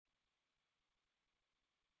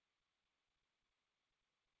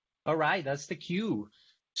All right, that's the cue.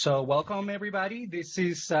 So, welcome everybody. This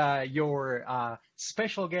is your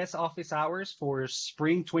special guest office hours for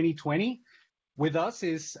spring 2020. With us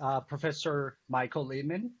is Professor Michael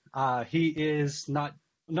Littman. He is not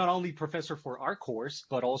only professor for our course,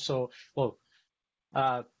 but also, well,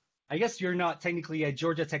 uh, I guess you're not technically a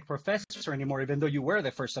Georgia Tech professor anymore, even though you were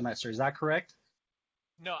the first semester. Is that correct?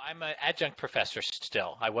 No, I'm an adjunct professor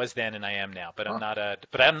still. I was then and I am now, but I'm Oh, not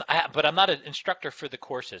but I'm not an instructor for the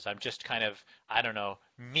courses. I'm just kind of, I don't know,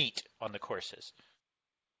 meat on the courses.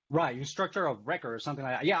 right, instructor of record or something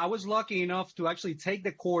like that. Yeah, I was lucky enough to actually take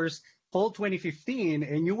the course fall 2015,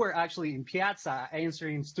 and you were actually in Piazza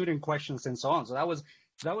answering student questions and so on. So that was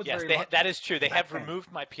Yes, very that lucky is true. They back have then.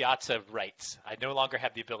 removed my Piazza rights. I no longer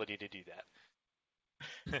have the ability to do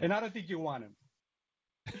that. And I don't think you want him.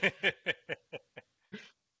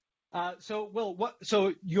 So, well, what?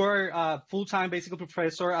 So you're a full-time basically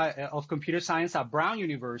professor of computer science at Brown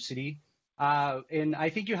University, and I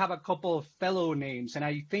think you have a couple of fellow names, and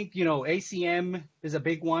I think ACM is a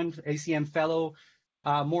big one, ACM Fellow.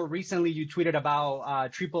 More recently, you tweeted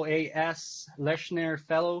about AAAS Leshner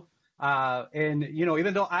Fellow, and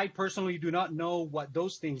even though I personally do not know what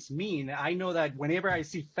those things mean, I know that whenever I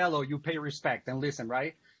see fellow, you pay respect and listen,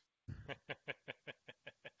 right?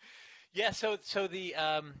 Yeah, so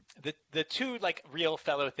the two like real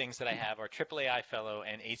fellow things that I have are AAAI Fellow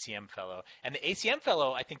and ACM Fellow. And the ACM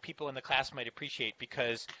Fellow, I think people in the class might appreciate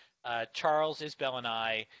because Charles, Isbell, and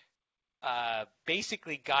I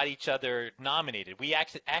basically got each other nominated. We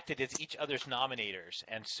acted as each other's nominators,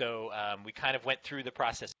 and so we kind of went through the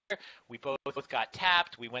process. We both got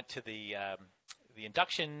tapped. We went to the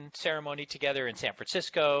induction ceremony together in San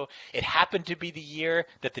Francisco. It happened to be the year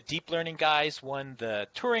that the deep learning guys won the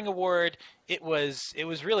Turing Award. It was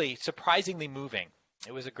really surprisingly moving.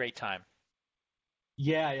 It was a great time.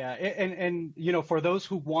 Yeah, yeah, and for those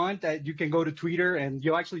who want, you can go to Twitter, and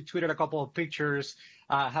you actually tweeted a couple of pictures,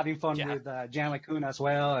 having fun Yeah. with Jan LeCun as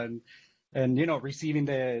well, and receiving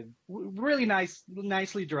the really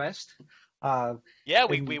nicely dressed, uh, Yeah,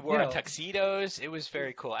 we and wore our tuxedos. It was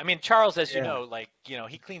very cool. I mean, Charles, as you yeah, know, like,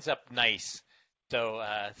 he cleans up nice.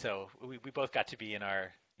 So we both got to be in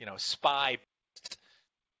our, spy.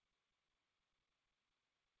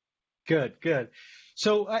 good, good.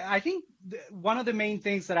 So I think one of the main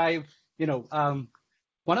things that you know, um,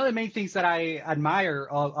 one of the main things that I admire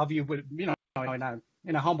of you, with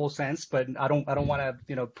in a humble sense, but I don't want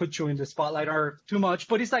to put you in the spotlight or too much.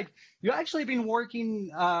 But it's like you actually been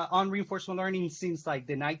working on reinforcement learning since like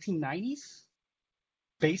the 1990s, I would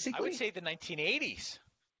basically say the 1980s.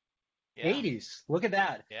 Yeah, 80s. Look at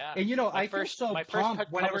that. yeah. And My I feel first so my first pumped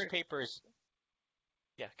published whenever. papers.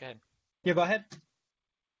 Yeah, go ahead. Yeah, go ahead.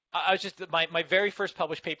 I was just my very first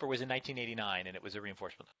published paper was in 1989, and it was a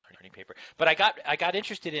reinforcement learning paper. But I got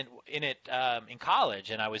interested in it in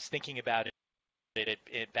college, and I was thinking about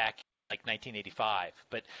it back like 1985,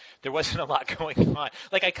 but there wasn't a lot going on.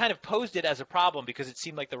 Like I kind of posed it as a problem because it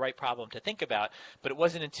seemed like the right problem to think about, but it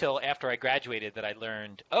wasn't until after I graduated that I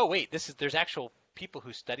learned, oh wait, there's actual people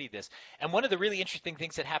who study this. And one of the really interesting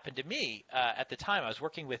things that happened to me at the time, I was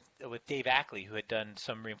working with Dave Ackley, who had done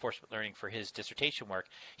some reinforcement learning for his dissertation work.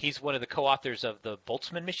 He's one of the co-authors of the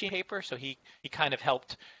Boltzmann machine paper, so he kind of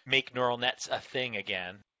helped make neural nets a thing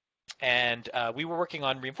again. And we were working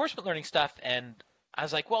on reinforcement learning stuff, and I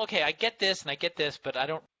was like, well, okay, I get this and I get this, but I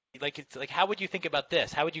don't like it's like how would you think about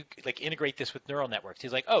this? How would you like integrate this with neural networks?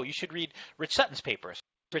 He's like, oh, you should read Rich Sutton's papers.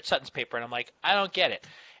 Rich Sutton's paper, and I'm like, I don't get it.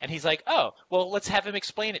 And he's like, oh, well, let's have him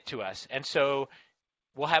explain it to us. And so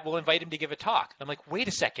we'll invite him to give a talk. I'm like, wait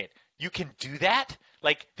a second, you can do that?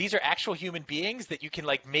 Like these are actual human beings that you can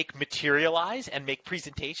like make materialize and make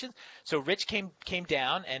presentations. So Rich came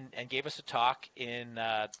down and gave us a talk in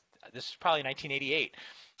this is probably 1988.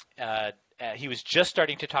 He was just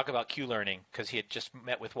starting to talk about Q learning because he had just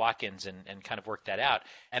met with Watkins and kind of worked that out.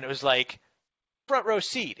 And it was like front row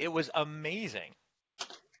seat. It was amazing.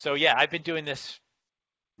 So yeah, I've been doing this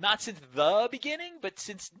not since the beginning, but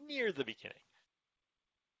since near the beginning.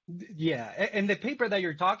 Yeah, and the paper that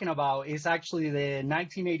you're talking about is actually the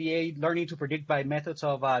 1988 Learning to Predict by Methods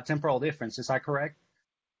of Temporal Difference. Is that correct?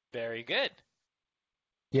 Very good.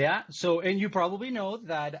 Yeah. So, and you probably know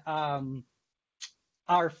that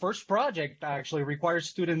our first project actually requires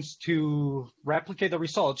students to replicate the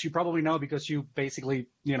results. You probably know because you basically,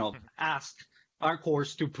 asked our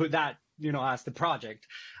course to put that, as the project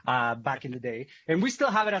back in the day. And we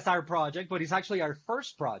still have it as our project, but it's actually our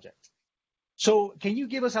first project. So can you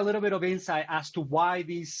give us a little bit of insight as to why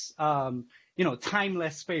this,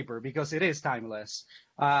 timeless paper, because it is timeless,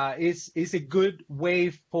 is a good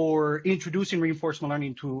way for introducing reinforcement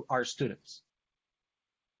learning to our students?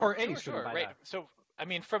 or any Sure, student sure, by right. that. So, I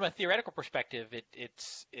mean, from a theoretical perspective,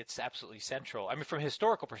 it's absolutely central. I mean, from a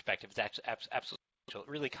historical perspective, it's absolutely central. It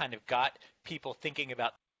really kind of got people thinking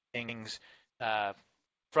about things uh,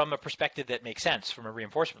 from a perspective that makes sense from a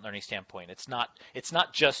reinforcement learning standpoint. It's not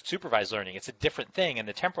just supervised learning. It's a different thing, and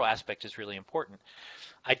the temporal aspect is really important.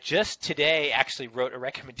 I just today actually wrote a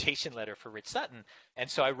recommendation letter for Rich Sutton, and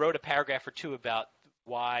so I wrote a paragraph or two about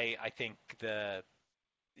why I think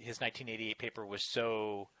his 1988 paper was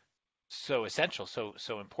so essential,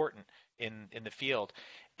 so important in the field.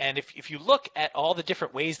 And if you look at all the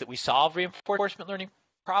different ways that we solve reinforcement learning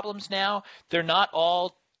problems now, they're not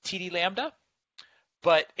all TD lambda,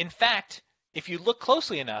 but in fact, if you look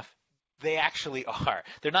closely enough, they actually are.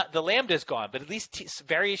 They're not, the lambda is gone, but at least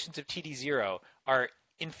variations of TD0 are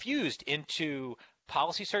infused into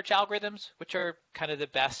policy search algorithms, which are kind of the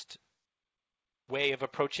best way of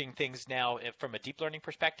approaching things now from a deep learning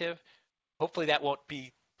perspective. Hopefully that won't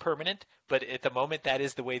be permanent, but at the moment that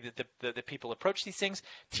is the way that the people approach these things.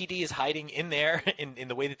 TD is hiding in there in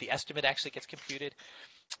the way that the estimate actually gets computed.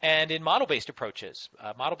 And in model-based approaches,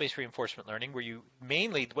 model-based reinforcement learning, where you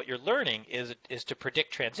mainly what you're learning is to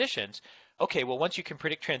predict transitions. Okay, well, once you can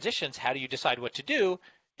predict transitions, how do you decide what to do?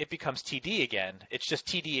 It becomes TD again. It's just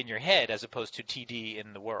TD in your head as opposed to TD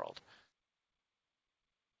in the world.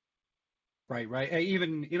 Right, right.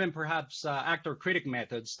 Even perhaps actor-critic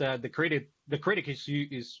methods. The critic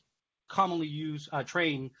is commonly used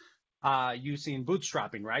trained using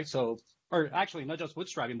bootstrapping, right? So, or actually not just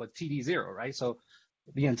bootstrapping, but TD0, right? So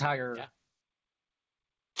the entire. Yeah.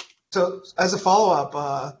 So as a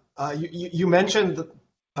follow-up, you mentioned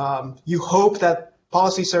you hope that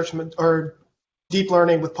policy search or deep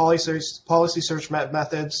learning with policy search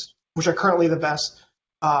methods, which are currently the best,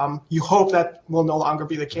 you hope that will no longer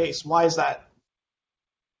be the case. Why is that?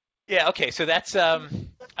 Yeah. Okay. So that's I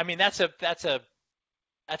mean that's a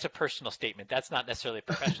personal statement. That's not necessarily a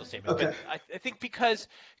professional statement. Okay. But I think because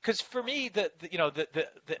for me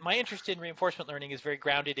my interest in reinforcement learning is very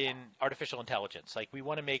grounded in artificial intelligence. Like we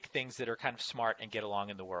want to make things that are kind of smart and get along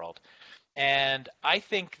in the world. And I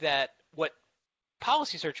think that what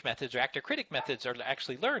policy search methods or actor critic methods are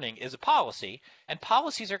actually learning is a policy, and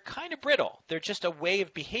policies are kind of brittle. They're just a way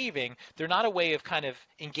of behaving. They're not a way of kind of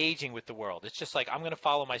engaging with the world. It's just like, I'm going to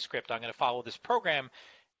follow my script. I'm going to follow this program.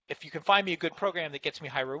 If you can find me a good program that gets me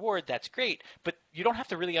high reward, that's great. But you don't have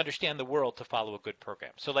to really understand the world to follow a good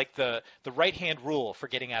program. So like the right-hand rule for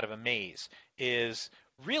getting out of a maze is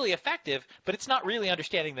really effective, but it's not really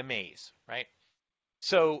understanding the maze, right?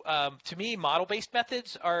 So to me, model-based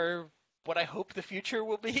methods are what I hope the future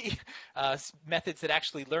will be, methods that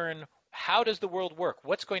actually learn how does the world work,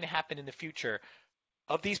 what's going to happen in the future.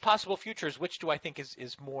 Of these possible futures, which do I think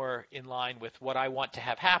is more in line with what I want to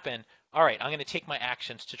have happen? All right, I'm going to take my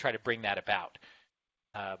actions to try to bring that about.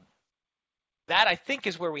 That I think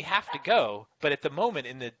is where we have to go, but at the moment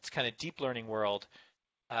in the kind of deep learning world,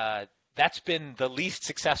 that's been the least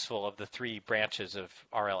successful of the three branches of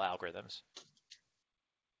RL algorithms.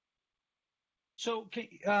 So,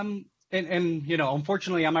 and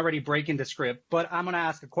unfortunately, I'm already breaking the script, but I'm going to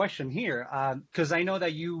ask a question here because I know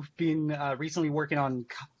that you've been recently working on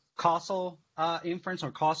causal inference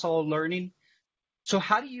or causal learning. So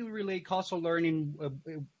how do you relate causal learning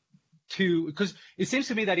to, because it seems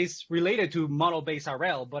to me that it's related to model-based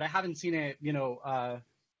RL, but I haven't seen it, in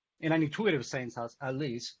an intuitive sense at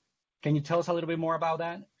least. Can you tell us a little bit more about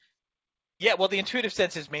that? Yeah, well, the intuitive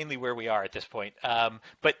sense is mainly where we are at this point.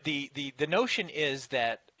 But the notion is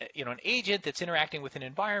that an agent that's interacting with an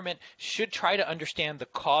environment should try to understand the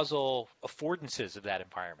causal affordances of that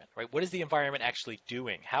environment, right? What is the environment actually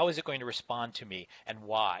doing? How is it going to respond to me, and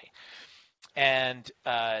why? And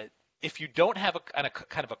if you don't have a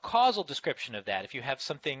kind of a causal description of that, if you have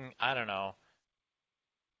something, I don't know,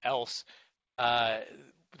 else that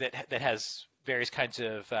has various kinds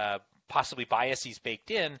of possibly biases baked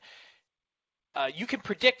in, you can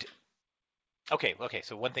predict. Okay.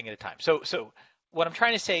 So one thing at a time. So what I'm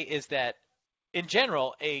trying to say is that in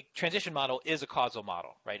general, a transition model is a causal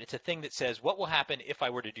model, right? It's a thing that says what will happen if I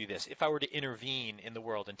were to do this, if I were to intervene in the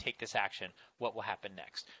world and take this action, what will happen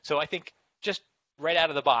next? So I think just right out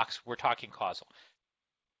of the box, we're talking causal.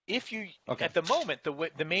 If you, Okay. At the moment,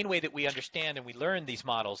 the main way that we understand and we learn these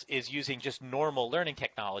models is using just normal learning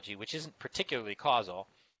technology, which isn't particularly causal.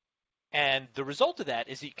 And the result of that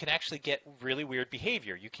is that you can actually get really weird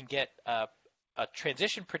behavior. You can get a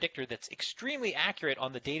transition predictor that's extremely accurate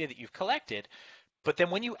on the data that you've collected, but then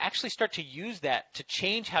when you actually start to use that to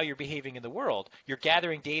change how you're behaving in the world, you're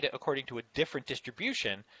gathering data according to a different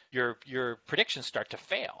distribution, your predictions start to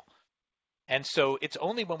fail. And so it's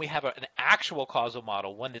only when we have an actual causal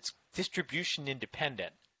model, one that's distribution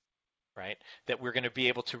independent, right? That we're going to be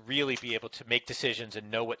able to really be able to make decisions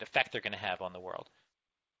and know what effect they're going to have on the world.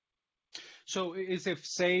 So is it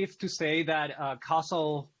safe to say that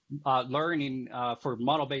causal learning for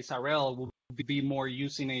model-based RL will be more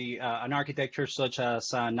using an architecture such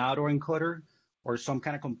as an autoencoder or some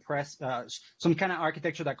kind of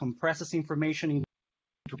architecture that compresses information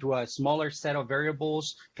into a smaller set of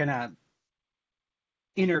variables, kind of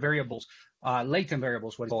inner variables, latent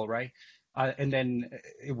variables, what it's called, right? And then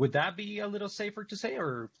would that be a little safer to say,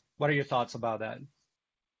 or what are your thoughts about that?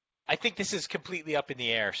 I think this is completely up in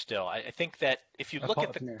the air still. I think that if you look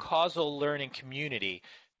at the causal learning community,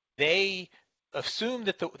 they assume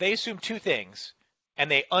two things and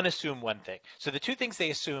they unassume one thing. So the two things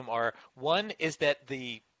they assume are, one is that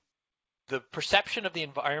the perception of the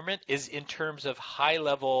environment is in terms of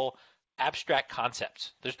high-level abstract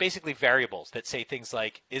concepts. There's basically variables that say things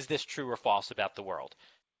like, is this true or false about the world?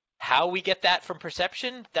 How we get that from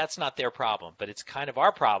perception, that's not their problem, but it's kind of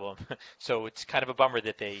our problem. So it's kind of a bummer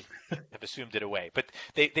that they have assumed it away. But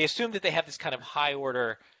they assume that they have this kind of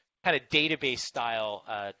high-order, kind of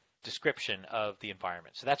database-style description of the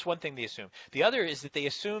environment. So that's one thing they assume. The other is that they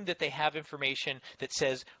assume that they have information that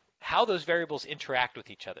says how those variables interact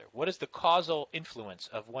with each other. What is the causal influence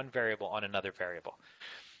of one variable on another variable?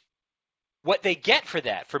 What they get for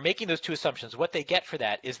that, for making those two assumptions, what they get for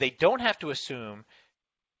that is they don't have to assume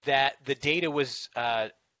that the data was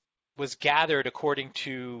gathered according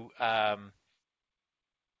to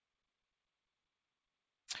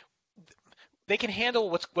they can handle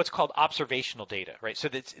what's called observational data, right? So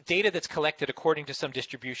that's data that's collected according to some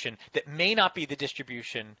distribution that may not be the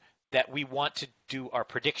distribution that we want to do our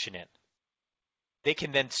prediction in. They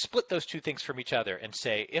can then split those two things from each other and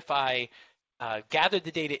say, if I gathered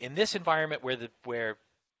the data in this environment where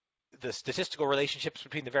the statistical relationships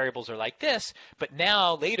between the variables are like this, but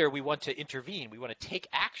now later we want to intervene, we want to take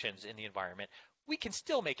actions in the environment, we can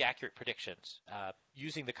still make accurate predictions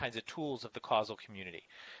using the kinds of tools of the causal community.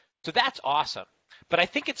 So that's awesome. But I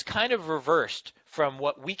think it's kind of reversed from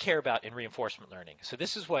what we care about in reinforcement learning. So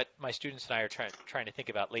this is what my students and I are trying to think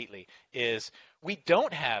about lately, is we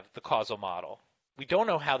don't have the causal model. We don't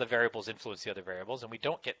know how the variables influence the other variables, and we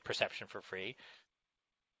don't get perception for free.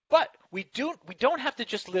 But we don't have to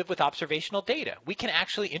just live with observational data. We can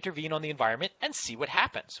actually intervene on the environment and see what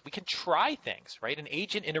happens. We can try things, right? An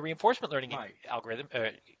agent in a reinforcement learning algorithm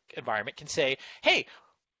environment can say, hey,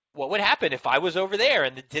 what would happen if I was over there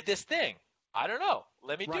and did this thing? I don't know.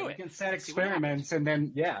 Let me do it. You can set experiments and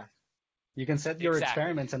then, you can set your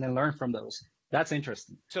experiments and then learn from those. That's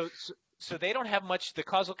interesting. So they don't have much, the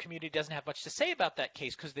causal community doesn't have much to say about that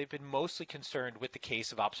case because they've been mostly concerned with the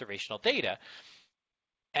case of observational data.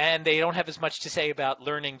 And they don't have as much to say about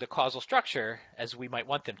learning the causal structure as we might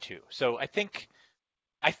want them to. So I think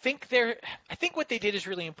what they did is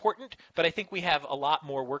really important, but I think we have a lot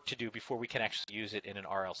more work to do before we can actually use it in an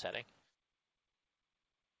RL setting.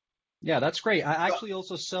 Yeah, that's great. I actually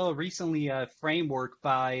also saw recently a framework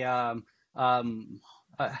by I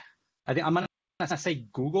think I'm gonna say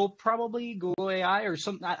Google AI or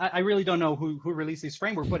some. I really don't know who released this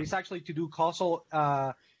framework, but it's actually to do causal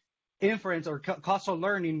inference or causal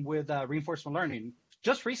learning with reinforcement learning.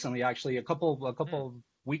 Just recently, actually, a couple of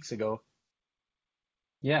weeks ago.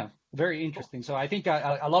 Yeah, very interesting. So I think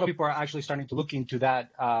a lot of people are actually starting to look into that,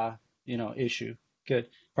 issue. Good.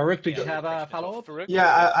 Farouk, did you have a follow-up?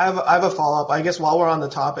 Yeah, I have a follow-up. I guess while we're on the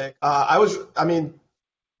topic,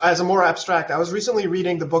 as a more abstract, I was recently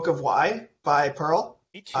reading The Book of Why by Pearl.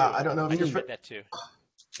 Me too. I don't know if you've read that too.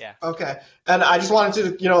 Yeah. Okay, and I just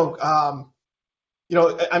wanted to,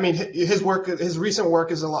 his work, his recent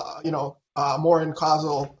work is a lot, more in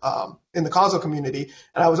causal, in the causal community,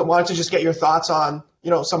 and I wanted to just get your thoughts on,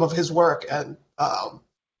 some of his work and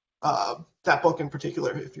that book in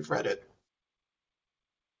particular, if you've read it.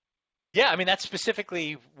 Yeah, I mean, that's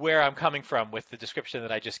specifically where I'm coming from with the description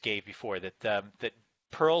that I just gave before, that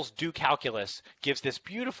Pearl's Do Calculus gives this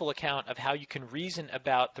beautiful account of how you can reason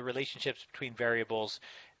about the relationships between variables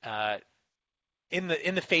in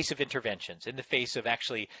the face of interventions, in the face of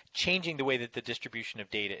actually changing the way that the distribution of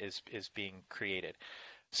data is being created.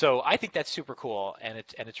 So I think that's super cool, and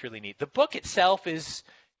it's really neat. The book itself is,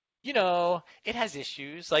 it has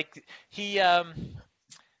issues. Like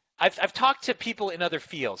I've talked to people in other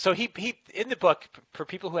fields. So he in the book, for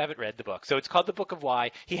people who haven't read the book, so it's called The Book of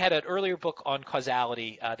Why. He had an earlier book on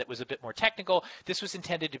causality that was a bit more technical. This was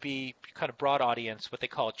intended to be kind of broad audience, what they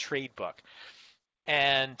call a trade book.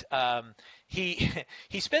 And he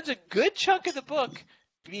spends a good chunk of the book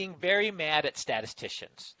being very mad at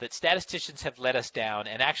statisticians, that statisticians have let us down,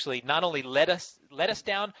 and actually not only let us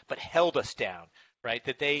down, but held us down right?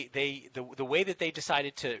 That the way that they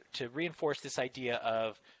decided to reinforce this idea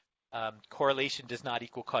of correlation does not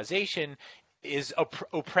equal causation is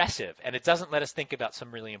oppressive, and it doesn't let us think about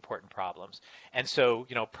some really important problems. And so,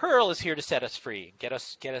 Pearl is here to set us free, get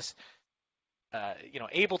us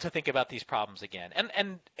able to think about these problems again.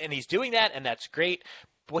 And he's doing that, and that's great.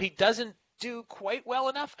 What he doesn't do quite well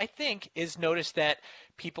enough, I think, is notice that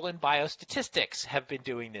people in biostatistics have been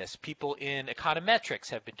doing this. People in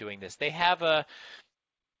econometrics have been doing this.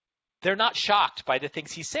 They're not shocked by the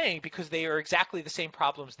things he's saying because they are exactly the same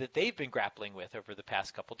problems that they've been grappling with over the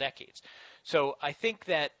past couple decades. So I think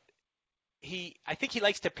that he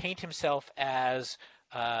likes to paint himself as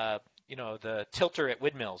the tilter at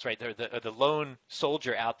windmills, right? The lone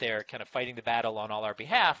soldier out there kind of fighting the battle on all our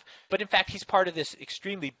behalf. But in fact, he's part of this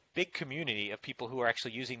extremely big community of people who are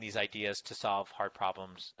actually using these ideas to solve hard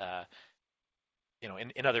problems,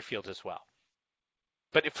 in other fields as well.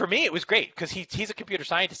 But for me, it was great because he's a computer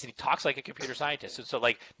scientist and he talks like a computer scientist. And so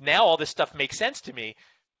now all this stuff makes sense to me,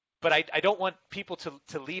 but I don't want people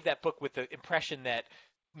to leave that book with the impression that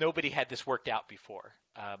nobody had this worked out before.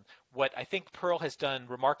 What I think Pearl has done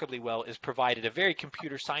remarkably well is provided a very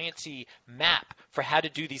computer science-y map for how to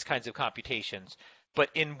do these kinds of computations. But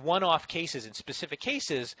in one-off cases, in specific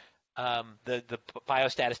cases, the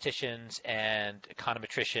biostatisticians and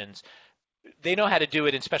econometricians, they know how to do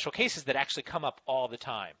it in special cases that actually come up all the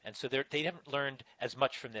time. And so they haven't learned as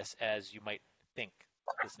much from this as you might think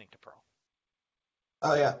listening to Pearl.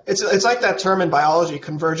 Oh yeah, it's like that term in biology,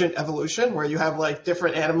 convergent evolution, where you have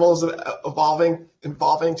different animals evolving to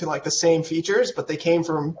the same features, but they came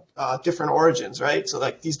from different origins, right? So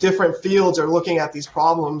these different fields are looking at these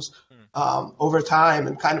problems over time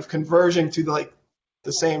and kind of converging to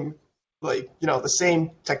the same the same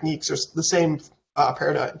techniques or the same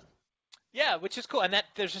paradigm. Yeah, which is cool, and that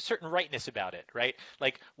there's a certain rightness about it, right?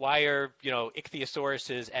 Like, why are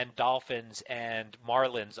ichthyosauruses and dolphins and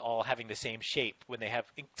marlins all having the same shape when they have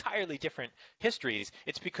entirely different histories?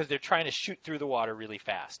 It's because they're trying to shoot through the water really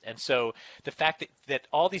fast, and so the fact that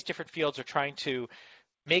all these different fields are trying to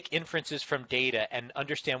make inferences from data and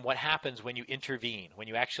understand what happens when you intervene, when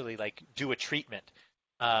you actually do a treatment.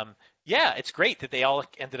 Yeah, it's great that they all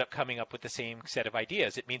ended up coming up with the same set of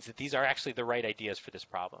ideas. It means that these are actually the right ideas for this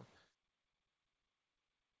problem.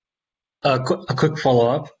 A quick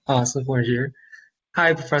follow-up, since we're here.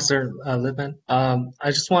 Hi, Professor Littman.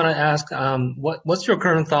 I just want to ask, what's your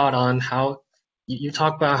current thought on how you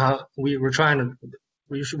talk about how we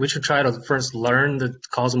should try to first learn the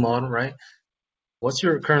causal model, right? What's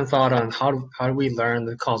your current thought on how do we learn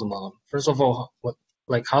the causal model? First of all,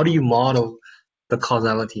 how do you model the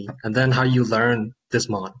causality, and then how you learn this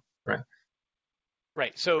model, right?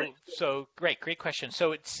 Right. So great question.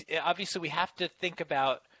 So it's obviously we have to think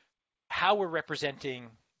about how we're representing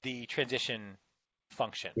the transition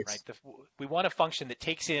function, Yes. right? We want a function that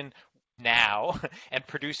takes in now and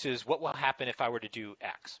produces what will happen if I were to do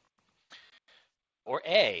X or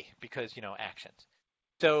A, because actions.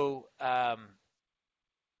 So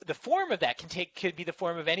the form of that could be the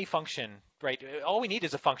form of any function, right? All we need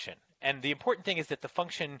is a function, and the important thing is that the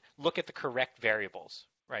function look at the correct variables,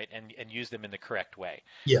 right, and use them in the correct way.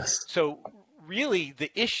 Yes. So really,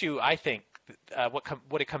 the issue, I think,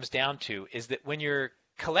 what it comes down to is that when you're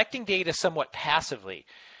collecting data somewhat passively,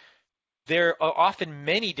 there are often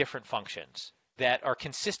many different functions that are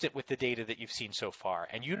consistent with the data that you've seen so far,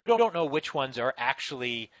 and you don't know which ones are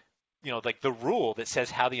actually, the rule that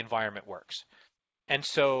says how the environment works. And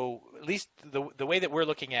so at least the way that we're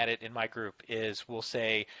looking at it in my group is we'll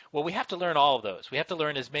say, well, we have to learn all of those. We have to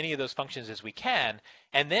learn as many of those functions as we can.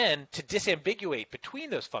 And then to disambiguate between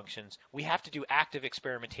those functions, we have to do active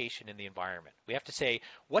experimentation in the environment. We have to say,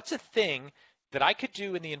 what's a thing that I could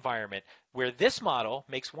do in the environment where this model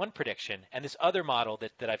makes one prediction and this other model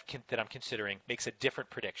that I'm considering makes a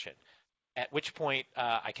different prediction? At which point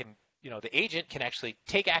the agent can actually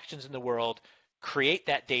take actions in the world, create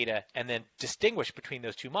that data, and then distinguish between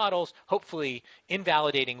those two models, hopefully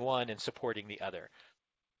invalidating one and supporting the other.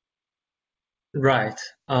 Right.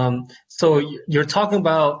 So you're talking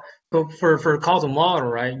about for causal model,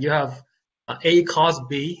 right? You have A cause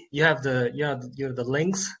B. You have the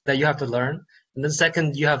links that you have to learn, and then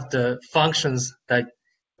second you have the functions that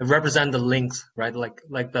represent the links, right? Like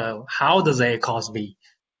the how does A cause B,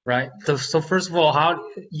 right? So first of all, how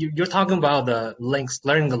you're talking about the links,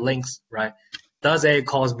 learning the links, right? Does A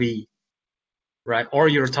cause B, right? Or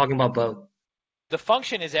you're talking about both? The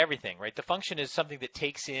function is everything, right? The function is something that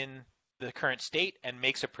takes in the current state and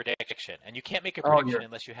makes a prediction. And you can't make a prediction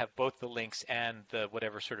unless you have both the links and the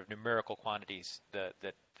whatever sort of numerical quantities that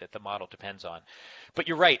the model depends on. But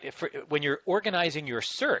you're right. When you're organizing your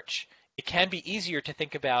search, it can be easier to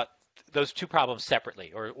think about those two problems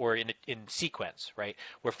separately or in sequence, right?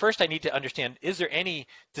 Where first I need to understand,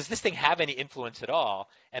 does this thing have any influence at all?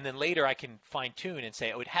 And then later I can fine tune and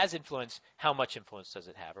say, oh, it has influence. How much influence does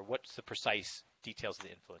it have? Or what's the precise details of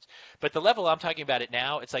the influence? But the level I'm talking about it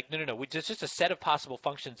now, it's like, no. It's just a set of possible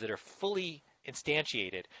functions that are fully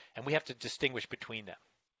instantiated, and we have to distinguish between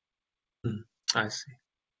them. I see.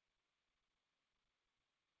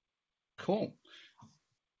 Cool.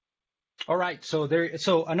 All right. So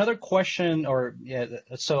another question,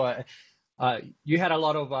 you had a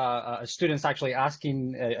lot of students actually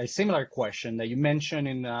asking a similar question that you mentioned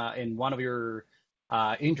in one of your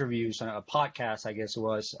interviews on a podcast, I guess it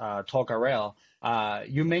was Talk RL.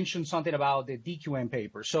 You mentioned something about the DQN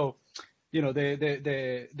paper. So,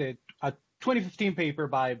 the 2015 paper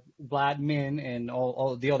by Littman and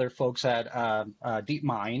all the other folks at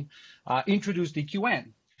DeepMind introduced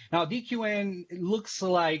DQN. Now, DQN looks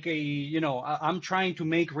like I'm trying to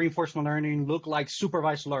make reinforcement learning look like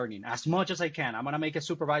supervised learning as much as I can. I'm going to make a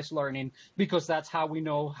supervised learning because that's how we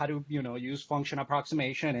know how to, use function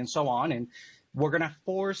approximation and so on. And we're going to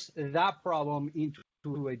force that problem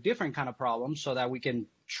into a different kind of problem so that we can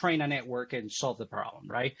train a network and solve the problem,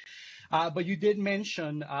 right? But you did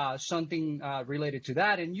mention something related to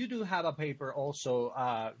that, and you do have a paper also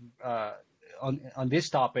on this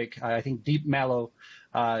topic. I think Deep Mellow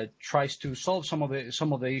tries to solve some of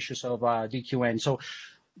the issues of DQN. So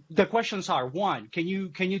the questions are: one, can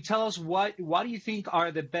you tell us what do you think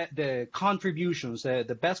are the contributions,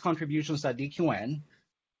 the best contributions that DQN,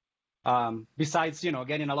 besides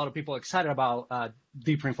getting a lot of people excited about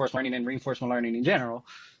deep reinforcement learning and reinforcement learning in general,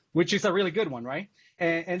 which is a really good one, right?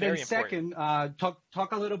 And then second,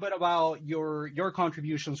 talk a little bit about your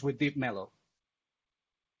contributions with Deep Mellow.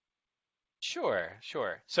 Sure.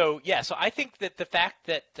 So I think that the fact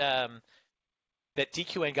that that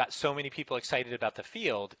DQN got so many people excited about the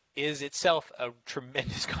field is itself a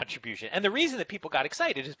tremendous contribution. And the reason that people got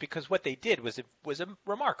excited is because what they did was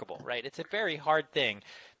remarkable, right? It's a very hard thing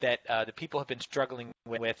that the people have been struggling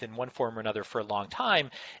with in one form or another for a long time.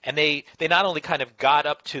 And they not only kind of got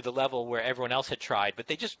up to the level where everyone else had tried, but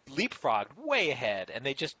they just leapfrogged way ahead. And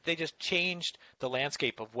they just changed the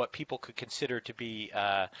landscape of what people could consider to be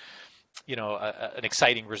an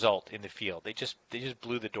exciting result in the field. They just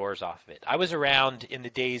blew the doors off of it. I was around in the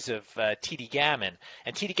days of TD Gammon,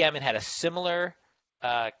 and TD Gammon had a similar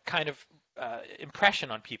kind of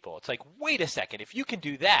impression on people. It's like, wait a second, if you can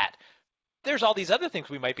do that, there's all these other things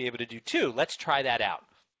we might be able to do too. Let's try that out.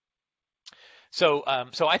 So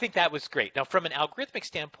I think that was great. Now, from an algorithmic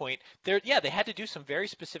standpoint, they had to do some very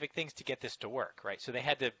specific things to get this to work, right? So they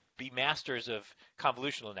had to be masters of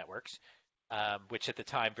convolutional networks, which at the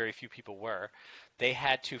time very few people were. They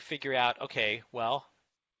had to figure out, okay, well,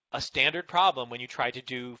 a standard problem when you try to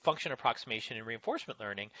do function approximation in reinforcement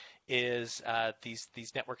learning is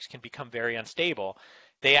these networks can become very unstable.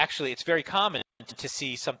 It's very common to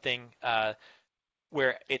see something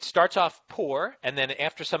where it starts off poor, and then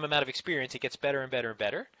after some amount of experience, it gets better and better and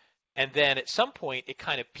better. And then at some point, it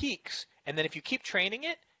kind of peaks, and then if you keep training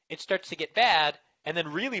it, it starts to get bad, and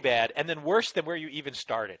then really bad, and then worse than where you even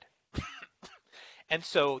started. And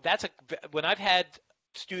so when I've had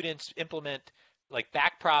students implement like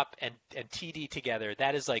backprop and TD together,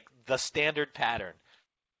 that is like the standard pattern.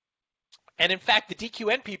 And in fact, the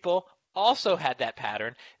DQN people also had that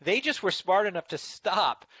pattern. They just were smart enough to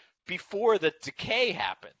stop before the decay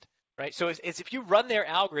happened, right? So it's if you run their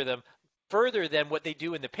algorithm further than what they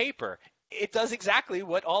do in the paper, it does exactly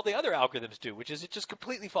what all the other algorithms do, which is it just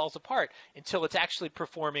completely falls apart until it's actually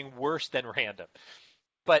performing worse than random.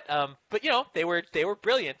 But they were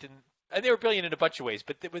brilliant, and they were brilliant in a bunch of ways.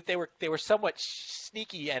 But they were somewhat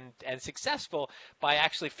sneaky and successful by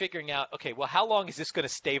actually figuring out, okay, well, how long is this going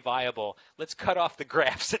to stay viable? Let's cut off the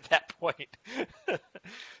graphs at that point.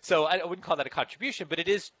 So I wouldn't call that a contribution, but it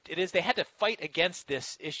is. They had to fight against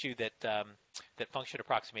this issue that function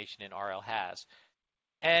approximation in RL has.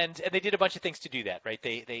 And they did a bunch of things to do that, right?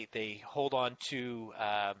 They hold on to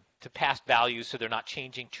past values so they're not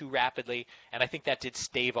changing too rapidly, and I think that did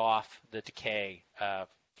stave off the decay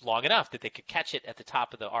long enough that they could catch it at the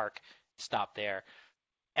top of the arc, stop there.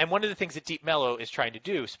 And one of the things that Deep Mellow is trying to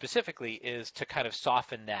do specifically is to kind of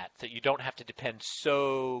soften that, so you don't have to depend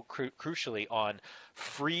so crucially on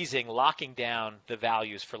locking down the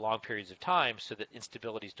values for long periods of time so that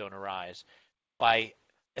instabilities don't arise by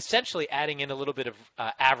essentially adding in a little bit of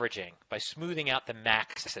averaging by smoothing out the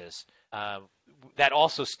maxes. That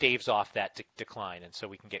also staves off that decline, and so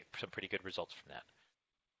we can get some pretty good results from that.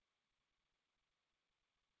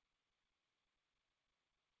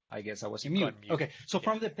 I guess I was mute. Okay, so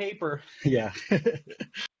from the paper, yeah.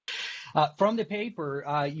 From the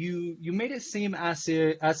paper, you made it seem as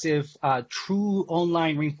if true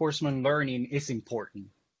online reinforcement learning is important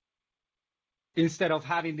instead of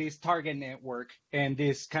having this target network and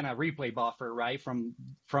this kind of replay buffer, right? From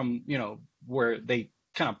where they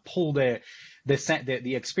kind of pull the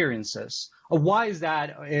experiences. Why is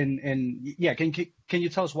that? And yeah, can you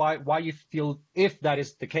tell us why you feel, if that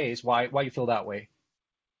is the case, why you feel that way?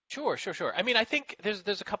 Sure. I mean, I think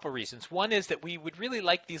there's a couple of reasons. One is that we would really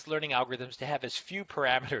like these learning algorithms to have as few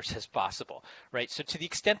parameters as possible, right? So to the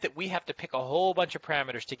extent that we have to pick a whole bunch of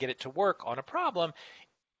parameters to get it to work on a problem,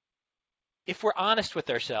 if we're honest with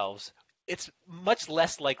ourselves, it's much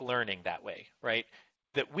less like learning that way, right?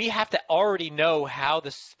 That we have to already know how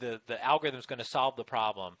the algorithm is going to solve the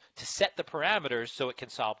problem to set the parameters so it can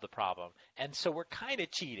solve the problem. And so we're kind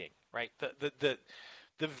of cheating, right?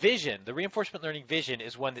 The vision, the reinforcement learning vision,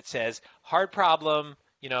 is one that says hard problem,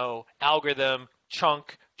 algorithm,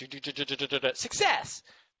 chunk, success.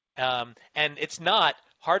 And it's not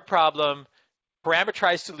hard problem,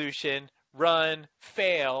 parameterized solution, run,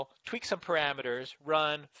 fail, tweak some parameters,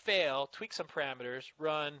 run, fail, tweak some parameters,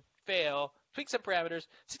 run, fail, tweak some parameters,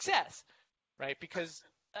 success, right? Because,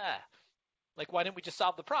 why didn't we just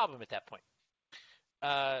solve the problem at that point?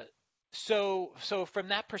 So from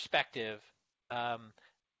that perspective,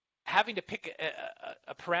 having to pick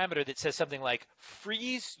a parameter that says something like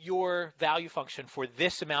freeze your value function for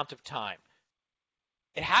this amount of time.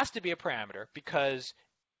 It has to be a parameter because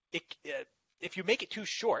if you make it too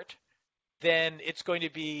short, then it's going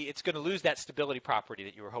to lose that stability property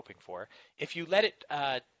that you were hoping for. If you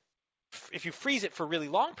if you freeze it for really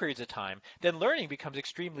long periods of time, then learning becomes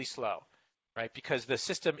extremely slow, right? Because the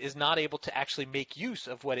system is not able to actually make use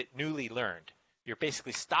of what it newly learned. You're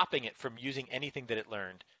basically stopping it from using anything that it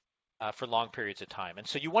learned for long periods of time. And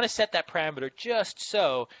so you want to set that parameter just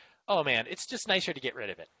so, oh man, it's just nicer to get rid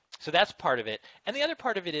of it. So that's part of it. And the other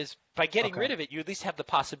part of it is by getting rid of it, you at least have the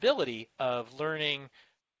possibility of learning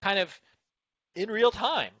kind of in real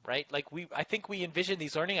time, right? I think we envision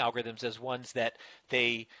these learning algorithms as ones that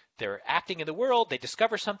they're acting in the world, they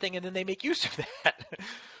discover something, and then they make use of that.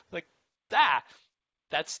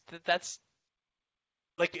 That's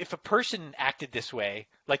like if a person acted this way,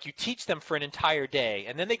 like you teach them for an entire day,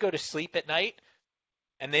 and then they go to sleep at night,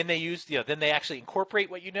 and then they then they actually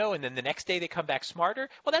incorporate what you know, and then the next day they come back smarter.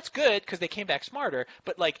 Well, that's good because they came back smarter,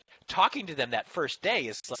 but like talking to them that first day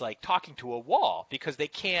is like talking to a wall because they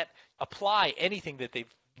can't apply anything that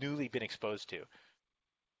they've newly been exposed to.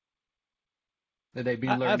 That they've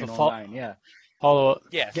been learning online, yeah. Follow-up.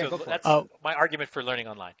 Yeah, so that's my argument for learning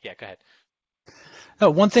online. Yeah, go ahead.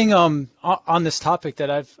 One thing on this topic that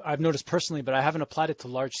I've noticed personally, but I haven't applied it to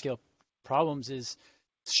large-scale problems, is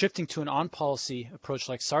shifting to an on-policy approach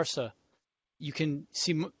like SARSA. You can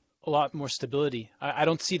see a lot more stability. I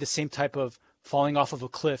don't see the same type of falling off of a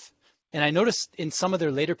cliff. And I noticed in some of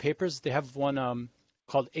their later papers, they have one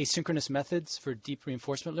called Asynchronous Methods for Deep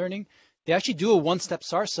Reinforcement Learning. They actually do a one-step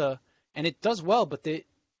SARSA, and it does well, but it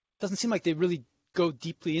doesn't seem like they really go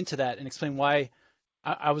deeply into that and explain why.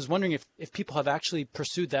 I was wondering if people have actually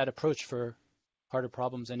pursued that approach for harder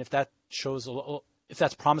problems, and if that shows if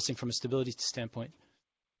that's promising from a stability standpoint.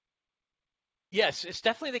 Yes, it's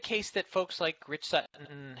definitely the case that folks like Rich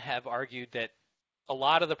Sutton have argued that a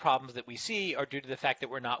lot of the problems that we see are due to the fact that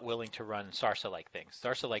we're not willing to run SARSA-like things.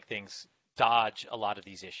 SARSA-like things dodge a lot of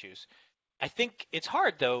these issues. I think it's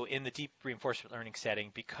hard, though, in the deep reinforcement learning setting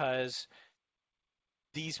because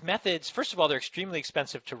these methods, first of all, they're extremely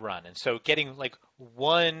expensive to run. And so getting like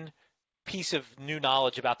one piece of new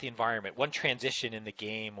knowledge about the environment, one transition in the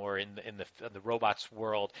game or in the robots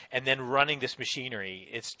world, and then running this machinery,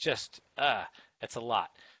 it's just, that's a lot.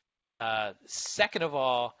 Second of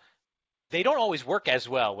all, they don't always work as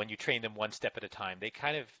well when you train them one step at a time. They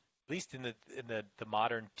kind of, at least in the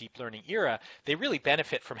modern deep learning era, they really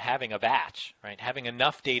benefit from having a batch, right? Having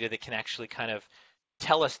enough data that can actually kind of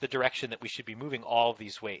tell us the direction that we should be moving all of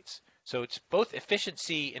these weights. So it's both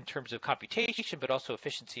efficiency in terms of computation, but also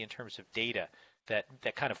efficiency in terms of data that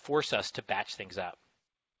kind of force us to batch things up.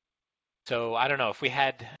 So I don't know if we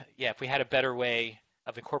had a better way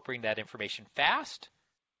of incorporating that information fast,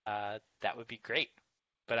 that would be great.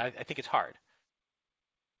 But I think it's hard.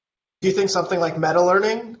 Do you think something like meta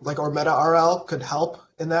learning, or meta RL, could help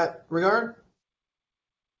in that regard?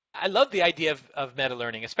 I love the idea of meta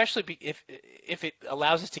learning, especially if it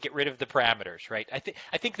allows us to get rid of the parameters, right?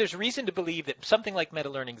 I think there's reason to believe that something like meta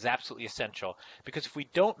learning is absolutely essential, because if we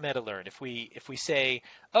don't meta learn, if we say,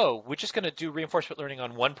 oh, we're just going to do reinforcement learning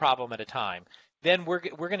on one problem at a time, then we're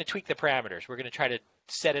going to tweak the parameters. We're going to try to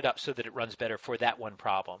set it up so that it runs better for that one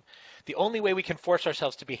problem. The only way we can force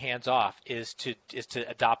ourselves to be hands-off is to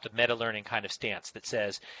adopt a meta-learning kind of stance that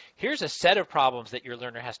says, here's a set of problems that your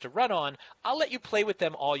learner has to run on. I'll let you play with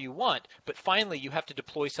them all you want, but finally you have to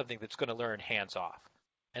deploy something that's going to learn hands-off.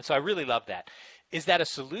 And so I really love that. Is that a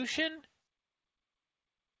solution?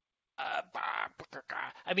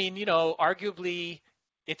 I mean, arguably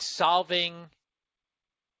it's solving,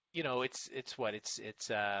 it's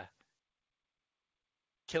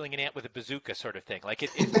killing an ant with a bazooka sort of thing. Like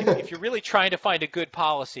if you're really trying to find a good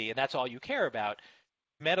policy and that's all you care about,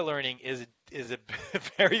 meta-learning is a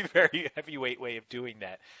very, very heavyweight way of doing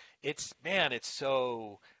that. It's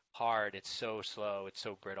so hard. It's so slow. It's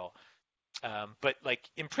so brittle. But like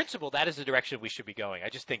in principle, that is the direction we should be going. I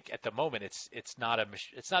just think at the moment it's not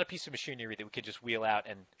a piece of machinery that we can just wheel out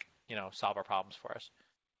and solve our problems for us.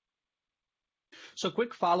 So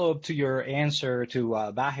quick follow-up to your answer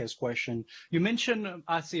to Bahe's question. You mentioned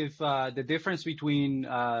as if the difference between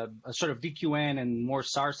a sort of DQN and more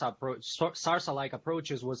SARSA-like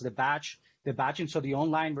approaches was the batching, so the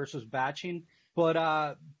online versus batching.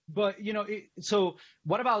 But so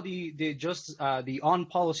what about the on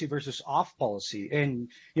policy versus off policy? And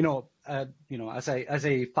as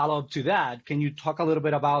a follow up to that, can you talk a little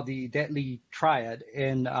bit about the deadly triad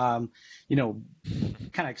and kind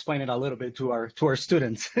of explain it a little bit to our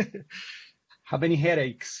students? How many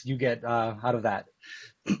headaches you get out of that?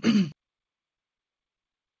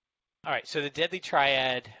 All right, so the deadly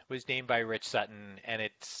triad was named by Rich Sutton, and I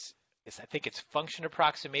think it's function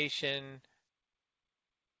approximation,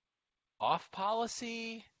 off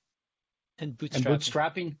policy, and bootstrapping. And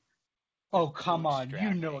bootstrapping? Oh, come on.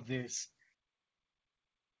 You know this.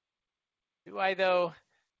 Do I, though?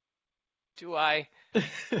 Do I?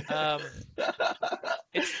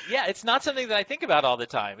 It's not something that I think about all the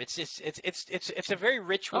time. It's just, it's a very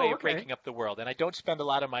rich way of breaking up the world. And I don't spend a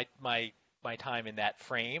lot of my time in that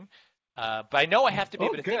frame. But I know I have to be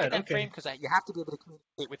able to think in that frame because you have to be able to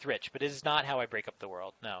communicate with Rich. But it is not how I break up the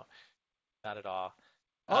world. No, not at all.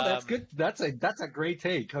 Oh, that's good. That's a great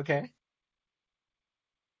take. Okay.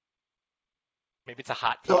 Maybe it's a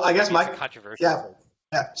hot take. So I guess it's controversial.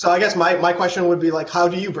 Yeah. So I guess my question would be like, how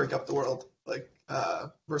do you break up the world, like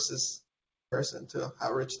versus person to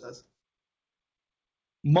how Rich does?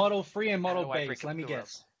 Model free and model based. Let me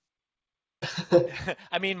guess.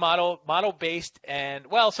 I mean, model based and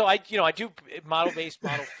so I do model based,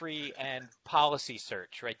 model free, and policy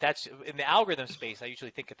search, right? That's in the algorithm space. I usually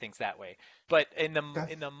think of things that way. But in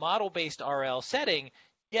the model based RL setting,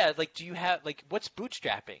 like do you have what's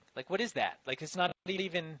bootstrapping? Like what is that? Like it's not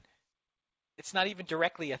even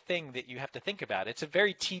directly a thing that you have to think about. It's a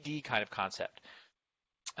very TD kind of concept.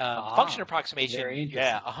 Function approximation,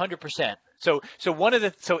 100%. So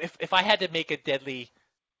if I had to make a deadly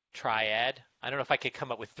triad, I don't know if I could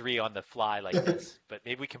come up with 3 on the fly like this, but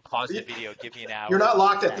maybe we can pause the video, give me an hour. You're not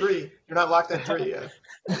locked at 3. You're not locked at 3 yet.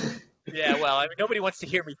 Yeah, well, I mean, nobody wants to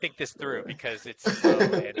hear me think this through because it's but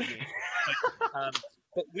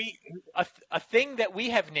a thing that we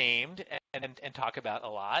have named and talk about a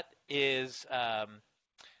lot is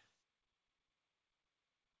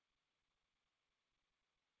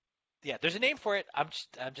there's a name for it. I'm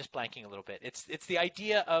just blanking a little bit. It's the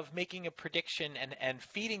idea of making a prediction and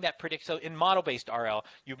feeding that prediction. So in model-based RL,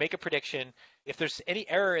 you make a prediction. If there's any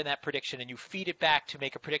error in that prediction and you feed it back to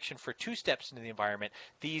make a prediction for 2 steps into the environment,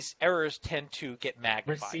 these errors tend to get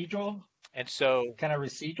magnified. Residual? And so kind of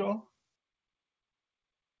residual?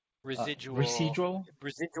 Residual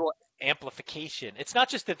amplification. It's not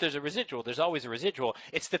just that there's a residual. There's always a residual.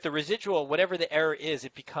 It's that the residual, whatever the error is,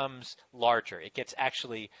 it becomes larger. It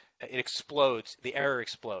explodes. The error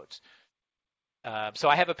explodes. So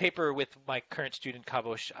I have a paper with my current student,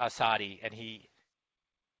 Kavosh Asadi, and he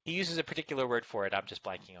uses a particular word for it. I'm just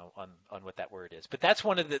blanking on what that word is. But that's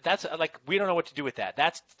we don't know what to do with that.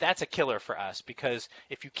 That's a killer for us because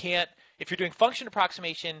if you're doing function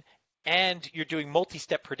approximation and you're doing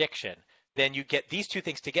multi-step prediction, then you get these 2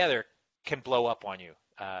 things together can blow up on you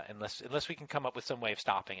unless we can come up with some way of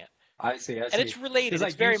stopping it. I see. And it's related.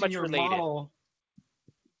 It's very much related.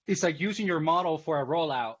 It's like using your model for a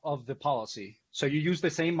rollout of the policy. So you use the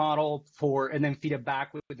same model and then feed it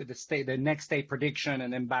back with the next state prediction,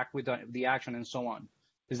 and then back with the action and so on.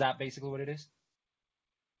 Is that basically what it is?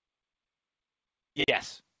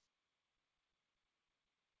 Yes.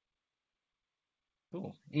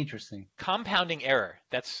 Cool. Interesting. Compounding error.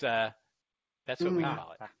 That's what we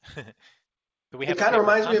call it. So we have it kind of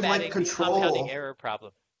reminds me of like control. Compounding error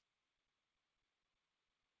problem.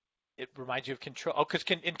 It reminds you of control. Oh, because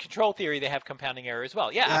in control theory they have compounding error as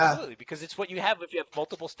well. Yeah, absolutely. Because it's what you have if you have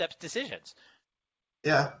multiple steps decisions.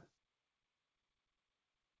 Yeah.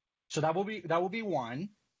 So that will be one.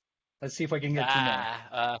 Let's see if I can get two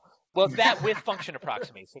more. Well, that with function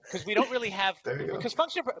approximation, because we don't really have, There you go. because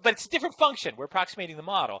function, but it's a different function. We're approximating the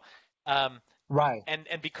model. Right.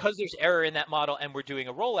 And because there's error in that model and we're doing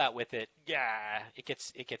a rollout with it, yeah, it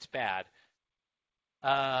gets bad.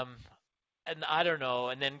 And I don't know.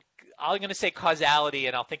 And then I'm going to say causality,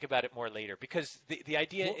 and I'll think about it more later, because the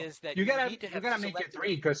idea is that you need to have gotta make selective. it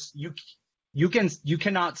three because you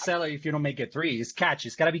cannot sell it if you don't make it three. It's catchy.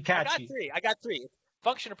 It's gotta be catchy. I got three.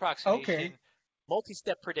 Function approximation, Okay.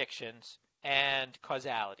 multi-step predictions, and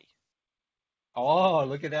causality. Oh,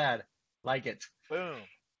 look at that. Like it. Boom.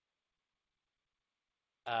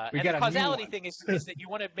 We And got the a new causality one. thing is that you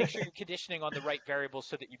want to make sure you're conditioning on the right variables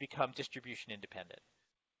so that you become distribution independent.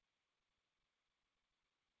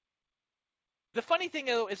 The funny thing,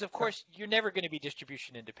 though, is, of course, you're never going to be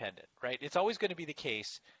distribution independent, right? It's always going to be the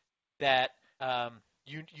case that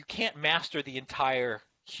you can't master the entire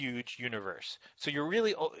huge universe. So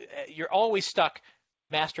you're always stuck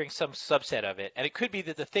mastering some subset of it. And it could be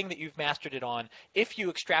that the thing that you've mastered it on, if you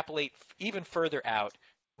extrapolate even further out,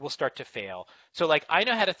 will start to fail. So like I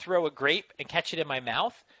know how to throw a grape and catch it in my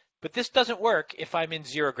mouth, but this doesn't work if I'm in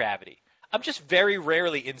zero gravity. I'm just very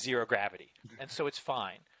rarely in zero gravity, and so it's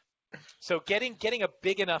fine. So getting a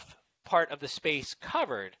big enough part of the space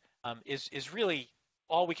covered is really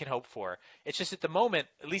all we can hope for. It's just at the moment,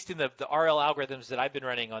 at least in the RL algorithms that I've been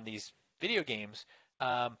running on these video games,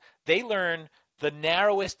 they learn the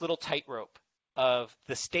narrowest little tightrope of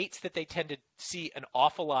the states that they tend to see an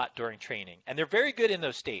awful lot during training, and they're very good in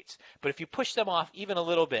those states. But if you push them off even a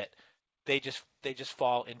little bit, they just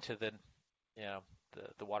fall into the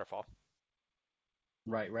the waterfall.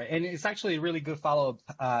 Right, right. And it's actually a really good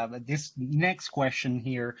follow-up. This next question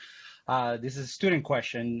here, this is a student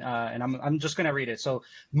question, and I'm just going to read it. So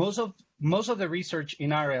most of the research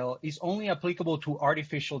in RL is only applicable to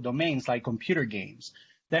artificial domains like computer games.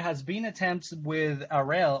 There has been attempts with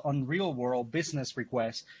RL on real-world business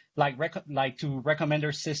requests, like to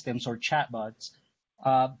recommender systems or chatbots,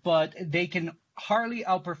 but they can hardly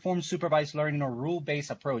outperform supervised learning or rule-based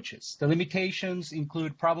approaches. The limitations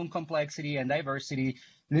include problem complexity and diversity,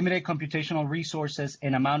 limited computational resources,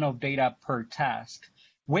 and amount of data per task.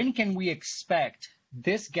 When can we expect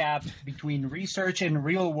this gap between research and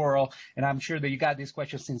real world, and I'm sure that you got this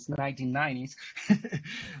question since the 1990s,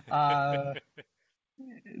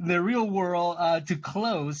 the real world to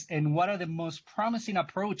close, and what are the most promising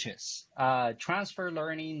approaches? Transfer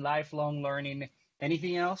learning, lifelong learning,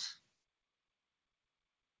 anything else?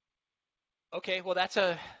 Okay, well it's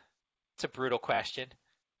a brutal question.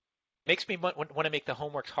 Makes me want to make the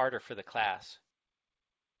homework harder for the class.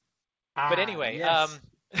 But anyway, yes.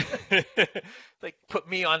 like put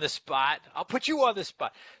me on the spot. I'll put you on the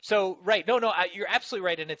spot. So right, no, you're absolutely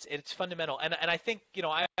right, and it's fundamental. And I think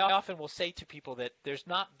I often will say to people that there's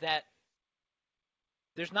not that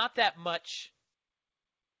much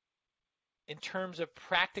in terms of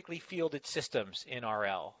practically fielded systems in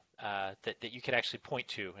RL that you can actually point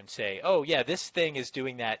to and say, oh yeah, this thing is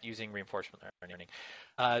doing that using reinforcement learning.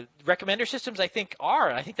 Recommender systems, I think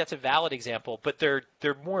that's a valid example, but they're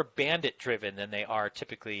more bandit driven than they are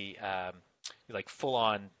typically like full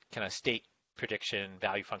on kind of state prediction,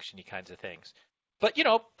 value function-y kinds of things. But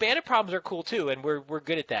bandit problems are cool too, and we're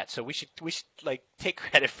good at that. So we should like take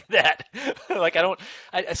credit for that. Like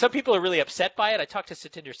some people are really upset by it. I talked to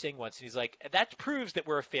Satinder Singh once, and he's like, that proves that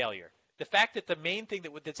we're a failure. The fact that the main thing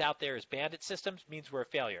that's out there is bandit systems means we're a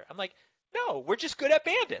failure. I'm like, no, we're just good at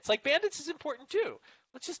bandits. Like bandits is important too.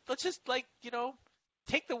 Let's just like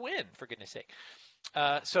take the win, for goodness sake.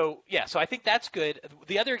 So I think that's good.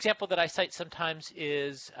 The other example that I cite sometimes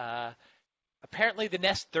is apparently the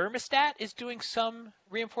Nest thermostat is doing some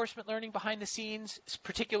reinforcement learning behind the scenes,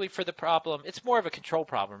 particularly for the problem. It's more of a control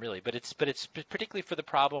problem really, but it's particularly for the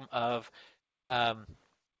problem of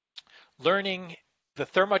learning the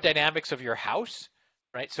thermodynamics of your house,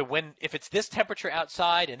 right? So if it's this temperature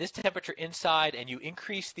outside and this temperature inside, and you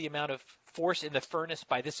increase the amount of force in the furnace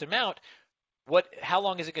by this amount, how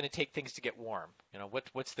long is it going to take things to get warm?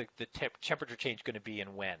 What's the temperature change going to be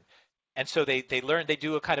and when? And so they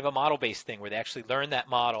do a kind of a model-based thing where they actually learn that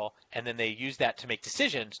model, and then they use that to make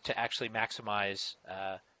decisions to actually maximize,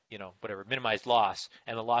 minimize loss.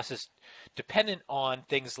 And the loss is dependent on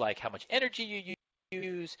things like how much energy you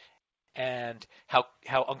use and how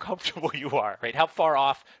uncomfortable you are, right? How far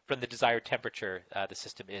off from the desired temperature the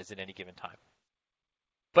system is at any given time.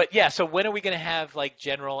 But yeah, so when are we going to have like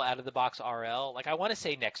general out of the box RL? Like I want to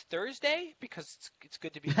say next Thursday because it's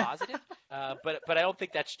good to be positive, but I don't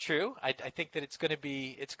think that's true. I think that it's going to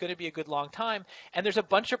be a good long time, and there's a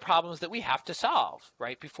bunch of problems that we have to solve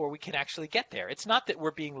right before we can actually get there. It's not that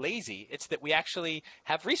we're being lazy; it's that we actually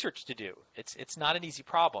have research to do. It's not an easy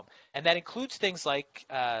problem, and that includes things like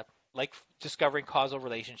discovering causal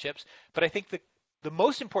relationships. But I think the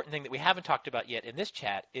most important thing that we haven't talked about yet in this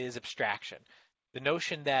chat is abstraction. The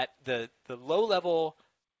notion that the low-level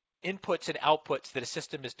inputs and outputs that a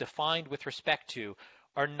system is defined with respect to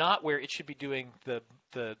are not where it should be doing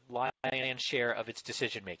the lion's share of its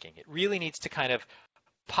decision making. It really needs to kind of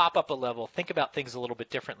pop up a level, think about things a little bit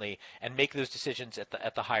differently, and make those decisions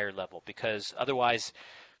at the higher level, because otherwise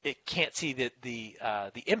it can't see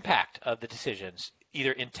the impact of the decisions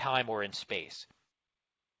either in time or in space.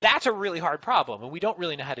 That's a really hard problem, and we don't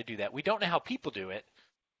really know how to do that. We don't know how people do it.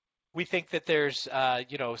 We think that there's,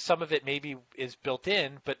 some of it maybe is built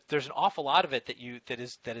in, but there's an awful lot of it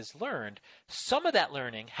that is learned. Some of that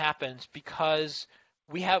learning happens because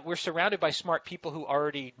we're surrounded by smart people who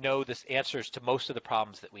already know the answers to most of the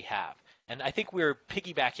problems that we have, and I think we're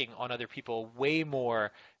piggybacking on other people way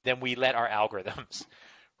more than we let our algorithms,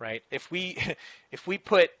 right? If we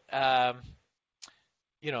put,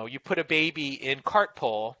 you put a baby in cart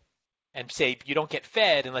pole and say you don't get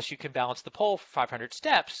fed unless you can balance the pole for 500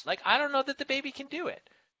 steps, like I don't know that the baby can do it.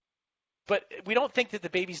 But we don't think that the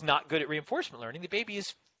baby's not good at reinforcement learning. The baby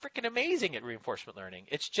is freaking amazing at reinforcement learning.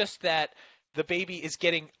 It's just that the baby is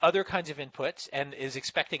getting other kinds of inputs and is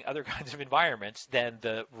expecting other kinds of environments than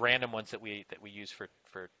the random ones that we use for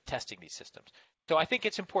testing these systems. So I think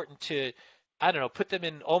it's important to, put them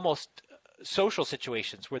in almost social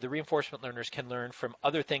situations where the reinforcement learners can learn from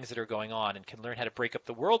other things that are going on and can learn how to break up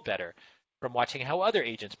the world better from watching how other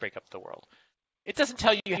agents break up the world. It doesn't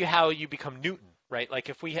tell you how you become Newton, right? Like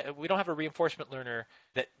if we don't have a reinforcement learner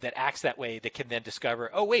that acts that way that can then discover,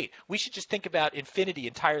 oh wait, we should just think about infinity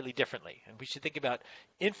entirely differently, and we should think about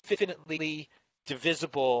infinitely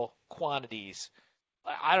divisible quantities.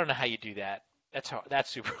 I don't know how you do that. That's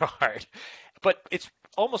super hard. But it's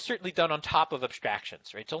almost certainly done on top of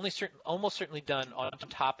abstractions, right? It's almost certainly done on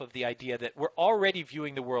top of the idea that we're already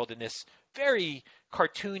viewing the world in this very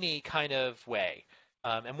cartoony kind of way.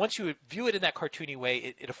 And once you view it in that cartoony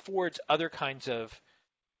way, it affords other kinds of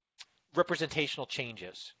representational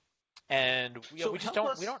changes. And we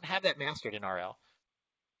don't have that mastered in RL.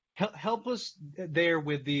 Help us there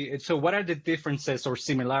with so what are the differences or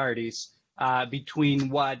similarities between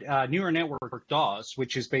what neural network does,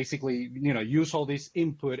 which is basically, use all this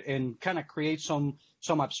input and kind of create some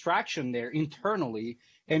abstraction there internally,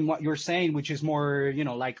 and what you're saying, which is more,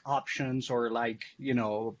 like options or like, I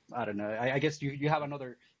don't know. I guess you have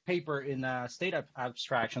another paper in state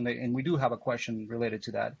abstraction, and we do have a question related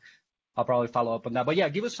to that. I'll probably follow up on that. But yeah,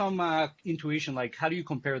 give us some intuition, like how do you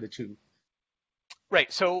compare the two?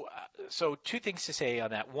 Right. So two things to say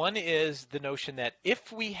on that. One is the notion that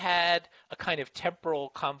if we had a kind of temporal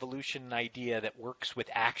convolution idea that works with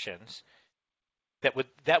actions, that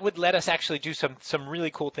would let us actually do some really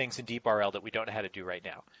cool things in deep RL that we don't know how to do right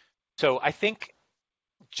now. So I think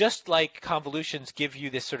just like convolutions give you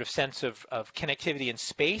this sort of sense of connectivity in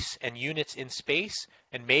space and units in space,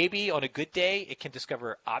 and maybe on a good day it can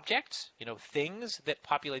discover objects, things that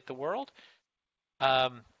populate the world.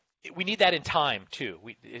 We need that in time too.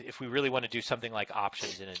 If we really want to do something like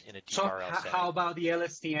options in a deep RL setting. How about the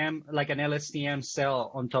LSTM, like an LSTM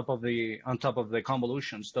cell on top of the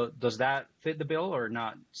convolutions? Does that fit the bill or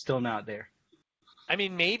not? Still not there. I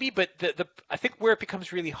mean, maybe, but I think where it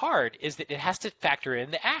becomes really hard is that it has to factor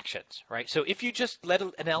in the actions, right? So if you just let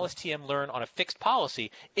an LSTM learn on a fixed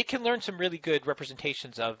policy, it can learn some really good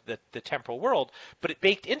representations of the temporal world, but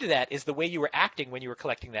baked into that is the way you were acting when you were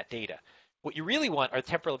collecting that data. What you really want are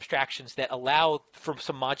temporal abstractions that allow for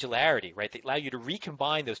some modularity, right? That allow you to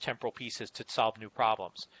recombine those temporal pieces to solve new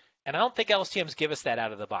problems. And I don't think LSTMs give us that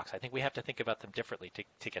out of the box. I think we have to think about them differently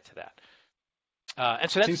to get to that. And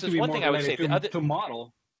so that's one thing I would say. To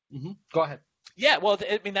model. Mm-hmm. Go ahead. Yeah, well,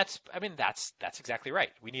 that's exactly right.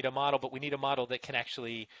 We need a model, but we need a model that can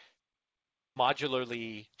actually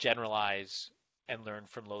modularly generalize and learn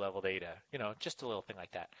from low-level data. Just a little thing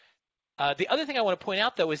like that. The other thing I want to point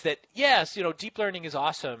out, though, is that yes, deep learning is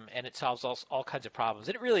awesome and it solves all kinds of problems.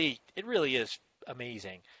 And it really is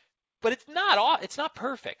amazing. But it's not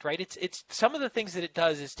perfect, right? It's some of the things that it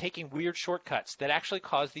does is taking weird shortcuts that actually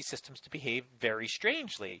cause these systems to behave very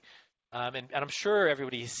strangely. And I'm sure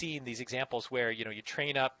everybody has seen these examples where you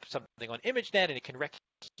train up something on ImageNet and it can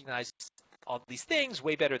recognize all these things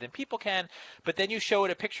way better than people can, but then you show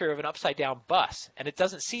it a picture of an upside down bus, and it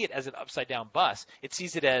doesn't see it as an upside down bus. It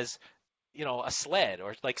sees it as, a sled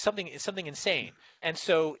or like something insane. And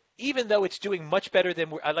so even though it's doing much better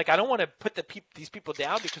than I don't want to put these people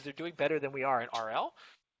down because they're doing better than we are in RL.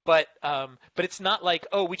 But it's not like,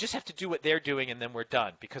 oh, we just have to do what they're doing and then we're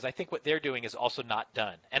done, because I think what they're doing is also not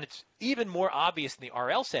done. And it's even more obvious in the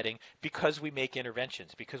RL setting because we make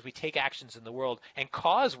interventions, because we take actions in the world and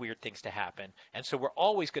cause weird things to happen. And so we're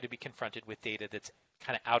always going to be confronted with data that's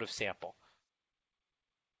kind of out of sample.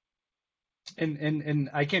 And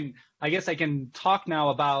I guess I can talk now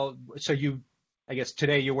about, so I guess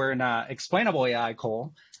today you were in a explainable AI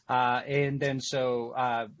call. And then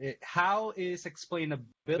how is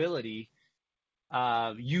explainability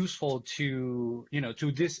useful to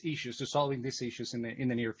these issues, to solving these issues in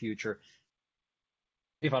the near future,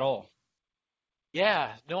 if at all?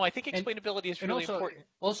 Yeah, no, I think explainability is really important.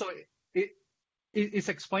 Also, is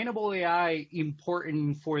explainable AI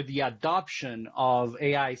important for the adoption of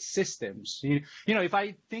AI systems? If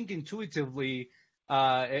I think intuitively,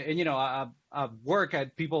 I work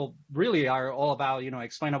at people really are all about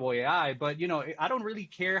explainable AI, but I don't really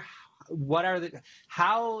care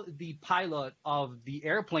how the pilot of the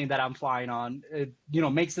airplane that I'm flying on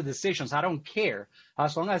makes the decisions. I don't care,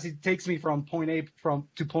 as long as it takes me from point A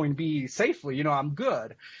to point B safely. I'm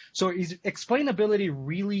good. So is explainability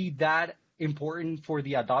really that important for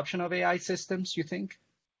the adoption of AI systems, you think?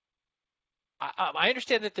 I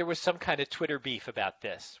understand that there was some kind of Twitter beef about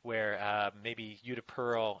this, where maybe Yuta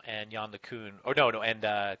Pearl and Jan LeCun,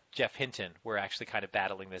 and Jeff Hinton were actually kind of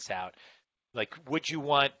battling this out. Like, would you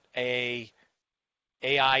want a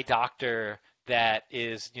AI doctor that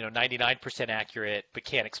is 99% accurate but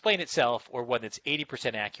can't explain itself, or one that's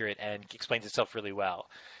 80% accurate and explains itself really well?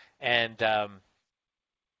 And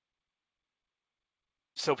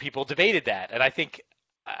so people debated that, and I think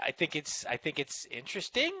it's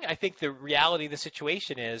interesting. I think the reality of the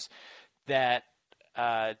situation is that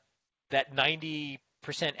that 90%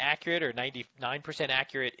 accurate or 99%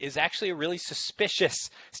 accurate is actually a really suspicious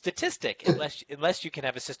statistic, unless you can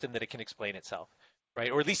have a system that it can explain itself,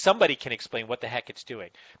 right? Or at least somebody can explain what the heck it's doing.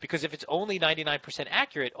 Because if it's only 99%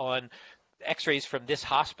 accurate on X-rays from this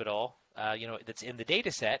hospital, that's in the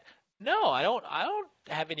data set, no, I don't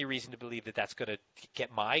have any reason to believe that that's going to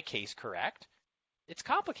get my case correct. It's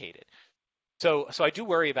complicated. So I do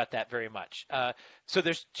worry about that very much. So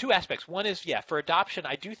there's two aspects. One is, for adoption,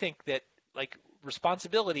 I do think that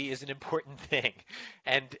responsibility is an important thing,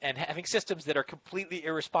 and having systems that are completely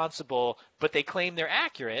irresponsible, but they claim they're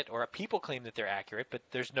accurate, or people claim that they're accurate, but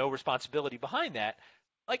there's no responsibility behind that.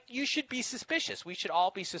 You should be suspicious. We should all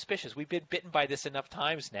be suspicious. We've been bitten by this enough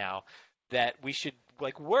times now that we should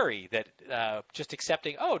worry that just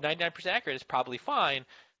accepting 99% accurate is probably fine.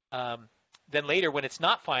 Then later when it's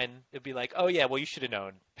not fine, it'd be like, oh yeah, well you should have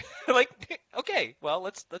known. Okay, well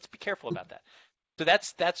let's be careful about that. So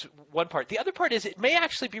that's one part. The other part is it may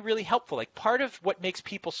actually be really helpful. Part of what makes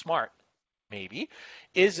people smart, maybe,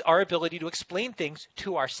 is our ability to explain things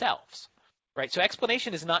to ourselves. Right, so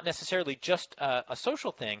explanation is not necessarily just a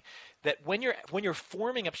social thing. That when you're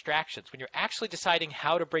forming abstractions, when you're actually deciding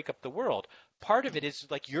how to break up the world, part of it is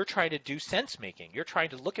you're trying to do sense making. You're trying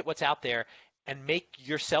to look at what's out there and make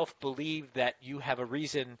yourself believe that you have a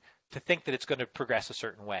reason to think that it's going to progress a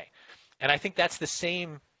certain way. And I think that's the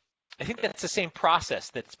same. I think that's the same process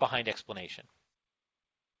that's behind explanation.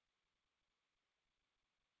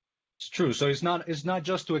 It's true. So it's not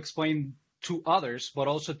just to explain to others, but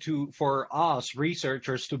also for us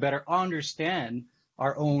researchers to better understand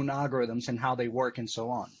our own algorithms and how they work and so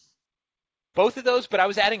on. Both of those, but I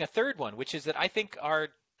was adding a third one, which is that I think our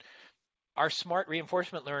smart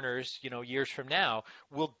reinforcement learners, years from now,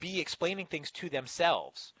 will be explaining things to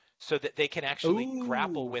themselves so that they can actually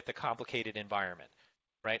grapple with a complicated environment,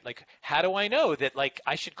 right? How do I know that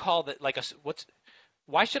I should call that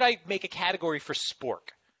why should I make a category for spork?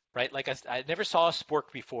 Right? I never saw a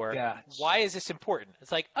spork before. Yeah. Why is this important?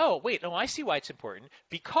 It's oh, wait, no, I see why it's important.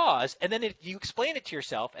 Because, and then you explain it to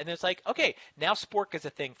yourself, and it's okay, now spork is a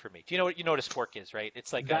thing for me. Do you know what a spork is, right?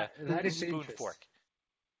 It's that a is spoon fork.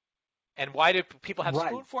 And why do people have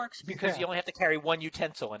spoon forks? Because you only have to carry one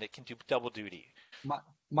utensil, and it can do double duty.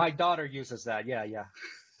 My daughter uses that. Yeah.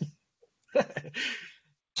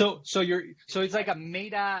 So it's like a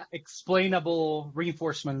meta explainable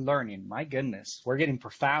reinforcement learning. My goodness, we're getting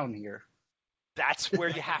profound here. That's where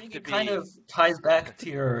you have I think to it be. kind of ties back to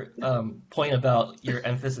your point about your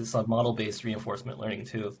emphasis on model-based reinforcement learning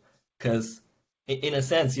too, because in a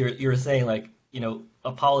sense you're saying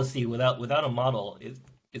a policy without a model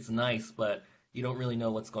is nice, but you don't really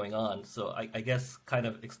know what's going on. So I guess kind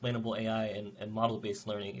of explainable AI and model-based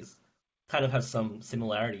learning is kind of has some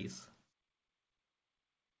similarities.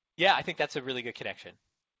 Yeah, I think that's a really good connection.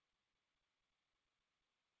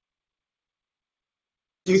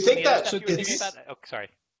 Do you think Any other that stuff you were thinking it's? about? Oh, sorry.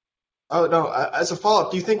 Oh no. As a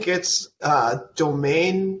follow-up, do you think it's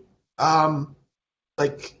domain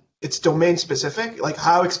like it's domain specific? Like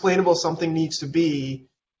how explainable something needs to be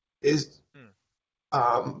is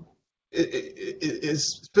um,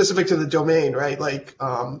 is specific to the domain, right? Like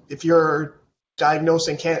if you're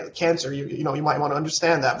diagnosing cancer, you know you might want to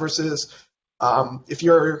understand that versus if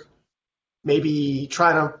you're maybe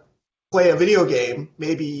trying to play a video game,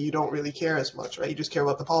 maybe you don't really care as much, right? You just care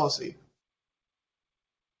about the policy.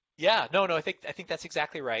 Yeah, no, I think that's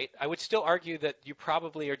exactly right. I would still argue that you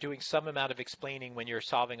probably are doing some amount of explaining when you're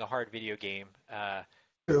solving a hard video game.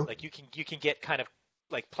 True. Like you can get kind of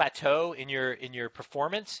like plateau in your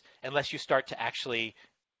performance unless you start to actually,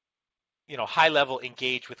 high level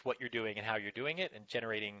engage with what you're doing and how you're doing it and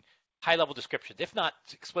generating high level descriptions. If not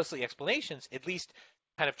explicitly explanations, at least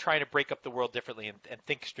kind of trying to break up the world differently and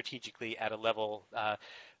think strategically at a level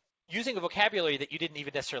using a vocabulary that you didn't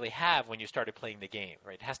even necessarily have when you started playing the game,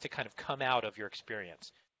 right? It has to kind of come out of your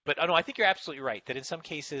experience. But no, I think you're absolutely right that in some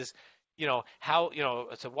cases, how,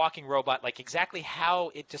 it's a walking robot, like exactly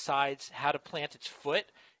how it decides how to plant its foot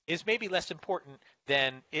is maybe less important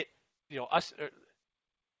than it, us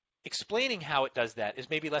explaining how it does that is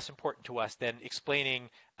maybe less important to us than explaining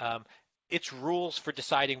its rules for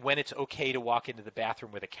deciding when it's okay to walk into the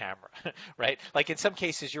bathroom with a camera, right? Like in some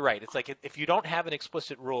cases, you're right. It's like if you don't have an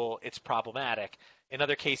explicit rule, it's problematic. In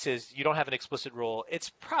other cases, you don't have an explicit rule, it's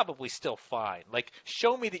probably still fine. Like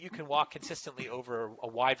show me that you can walk consistently over a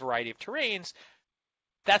wide variety of terrains.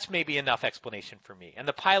 That's maybe enough explanation for me. And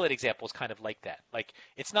the pilot example is kind of like that. Like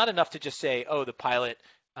it's not enough to just say, oh, the pilot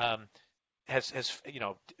has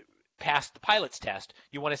passed the pilot's test.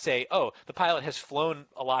 You want to say, oh, the pilot has flown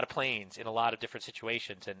a lot of planes in a lot of different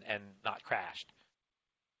situations and not crashed.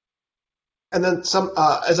 And then some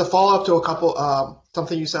as a follow-up to a couple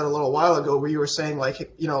something you said a little while ago, where you were saying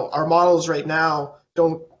like our models right now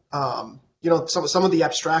don't some of the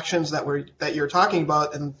abstractions that you're talking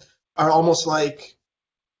about and are almost like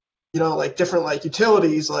like different like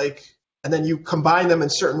utilities like, and then you combine them in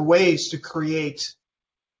certain ways to create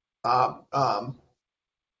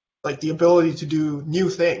like the ability to do new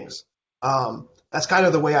things. That's kind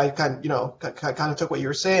of the way I kind of took what you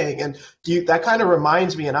were saying, and that kind of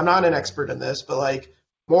reminds me, and I'm not an expert in this, but like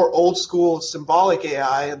more old school symbolic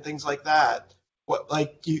AI and things like that. What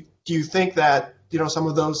like do you think that some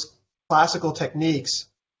of those classical techniques,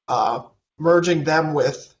 merging them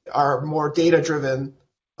with our more data driven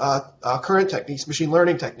current techniques, machine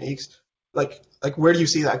learning techniques, like where do you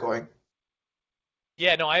see that going?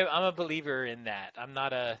 Yeah, no, I'm a believer in that. I'm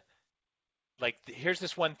not like here's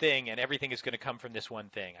this one thing and everything is going to come from this one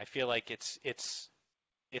thing. I feel like it's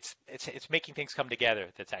making things come together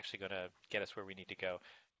that's actually going to get us where we need to go.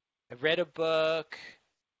 I read a book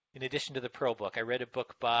in addition to the Pearl book. I read a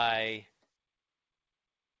book by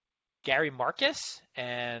Gary Marcus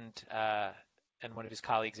and one of his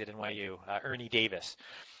colleagues at NYU, Ernie Davis,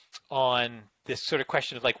 on this sort of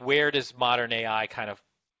question of like where does modern AI kind of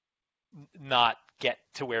not get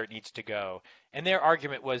to where it needs to go. And their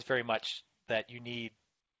argument was very much that you need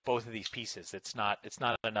both of these pieces. It's not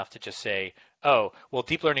enough to just say, oh, well,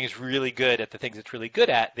 deep learning is really good at the things it's really good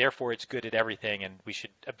at, therefore it's good at everything, and we should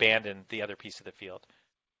abandon the other piece of the field.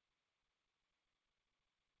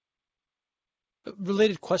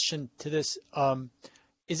 Related question to this,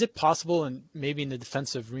 is it possible, and maybe in the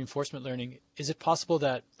defense of reinforcement learning, is it possible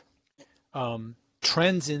that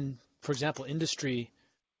trends in, for example, industry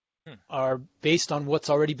are based on what's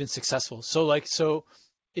already been successful? So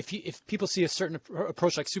if people see a certain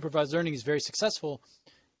approach like supervised learning is very successful,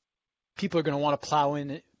 people are going to want to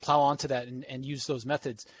plow onto that and use those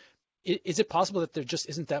methods. Is it possible that there just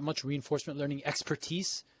isn't that much reinforcement learning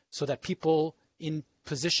expertise so that people in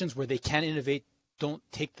positions where they can innovate don't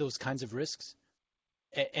take those kinds of risks?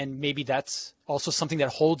 And maybe that's also something that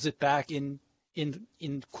holds it back in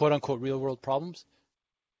quote unquote real world problems?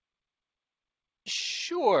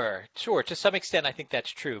 Sure. To some extent, I think that's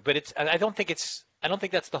true, but I don't think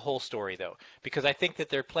that's the whole story though, because I think that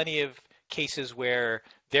there are plenty of cases where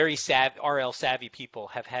very RL savvy people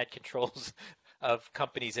have had controls of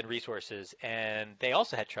companies and resources, and they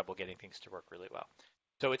also had trouble getting things to work really well.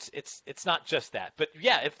 So it's not just that, but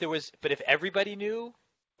yeah, if everybody knew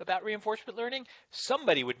about reinforcement learning,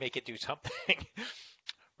 somebody would make it do something.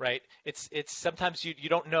 Right? It's sometimes you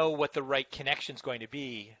don't know what the right connection is going to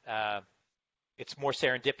be. It's more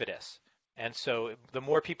serendipitous. And so the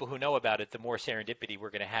more people who know about it, the more serendipity we're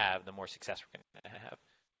going to have, the more success we're going to have.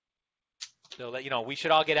 So that, we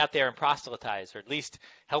should all get out there and proselytize, or at least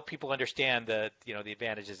help people understand the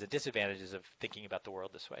advantages and disadvantages of thinking about the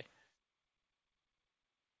world this way.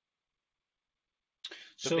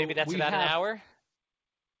 So maybe that's about an hour.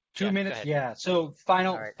 2 minutes, yeah. So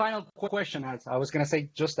final question. I was gonna say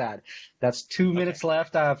just that. That's 2 minutes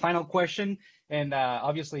left. Final question, and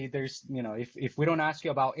obviously there's if we don't ask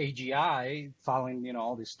you about AGI following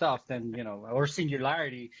all this stuff, then or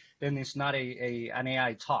singularity, then it's not an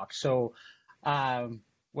AI talk. So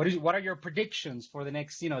what are your predictions for the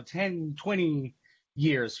next 10, 20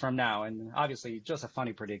 years from now? And obviously just a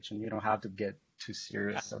funny prediction. You don't have to get too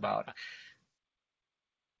serious about it.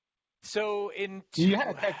 So you had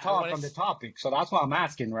a tech talk on the topic, so that's why I'm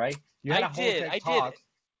asking, right? You had a whole tech talk.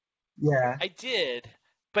 Yeah, I did,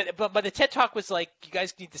 but the TED talk was like, you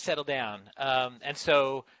guys need to settle down, and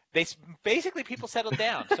so basically people settled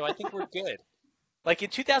down. So I think we're good. Like in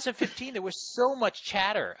 2015, there was so much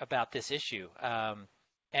chatter about this issue,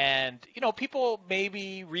 and people may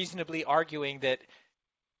be reasonably arguing that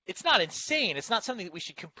it's not insane. It's not something that we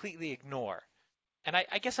should completely ignore, and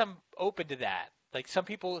I guess I'm open to that. Like some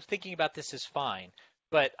people thinking about this is fine,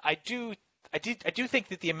 but I do think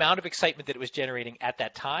that the amount of excitement that it was generating at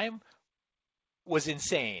that time was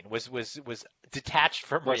insane. Was detached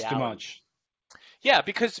from reality. Too much. Yeah,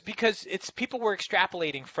 because people were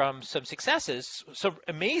extrapolating from some successes, some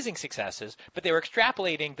amazing successes, but they were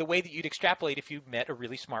extrapolating the way that you'd extrapolate if you met a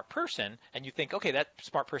really smart person, and you think, okay, that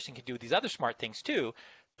smart person can do these other smart things too.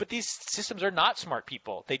 But these systems are not smart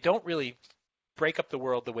people. They don't really break up the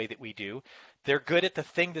world the way that we do. They're good at the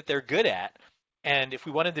thing that they're good at. And if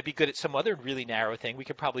we wanted to be good at some other really narrow thing, we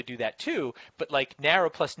could probably do that too. But like narrow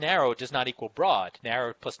plus narrow does not equal broad.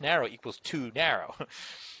 Narrow plus narrow equals too narrow.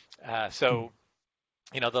 So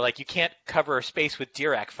they're like, you can't cover a space with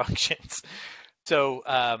Dirac functions. So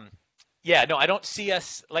I don't see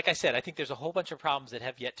us, like I said, I think there's a whole bunch of problems that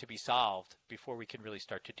have yet to be solved before we can really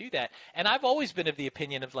start to do that. And I've always been of the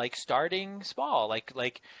opinion of like starting small,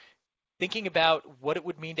 like thinking about what it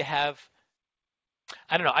would mean to have,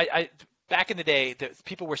 I don't know, I back in the day,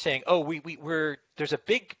 people were saying, oh, there's a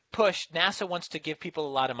big push. NASA wants to give people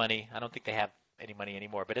a lot of money. I don't think they have any money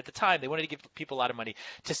anymore, but at the time they wanted to give people a lot of money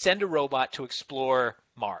to send a robot to explore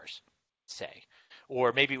Mars, say,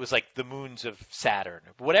 or maybe it was like the moons of Saturn,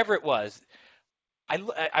 whatever it was.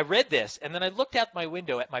 I read this, and then I looked out my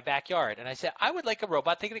window at my backyard, and I said, I would like a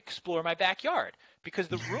robot that could explore my backyard, because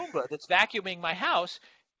the Roomba that's vacuuming my house,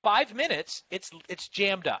 5 minutes, it's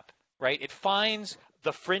jammed up, right? It finds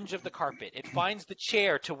the fringe of the carpet. It finds the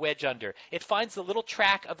chair to wedge under. It finds the little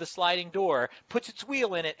track of the sliding door, puts its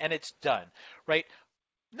wheel in it, and it's done, right?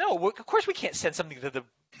 No, of course we can't send something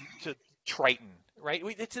to Triton, right?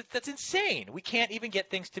 That's insane. We can't even get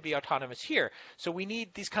things to be autonomous here. So we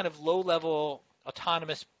need these kind of low-level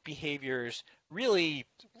autonomous behaviors, really,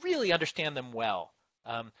 really understand them well.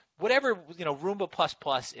 Whatever Roomba plus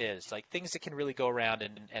plus is, like things that can really go around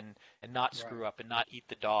and not screw up and not eat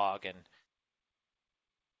the dog and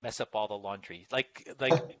mess up all the laundry. Like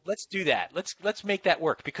let's do that. Let's make that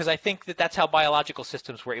work, because I think that's how biological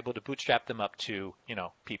systems were able to bootstrap them up to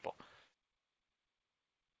people.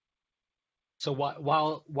 So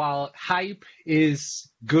while hype is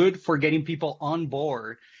good for getting people on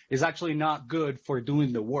board, is actually not good for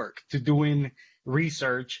doing the work, to doing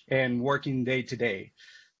research and working day to day.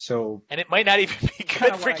 So, and it might not even be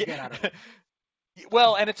good for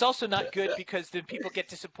well, and it's also not good because then people get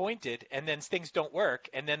disappointed and then things don't work,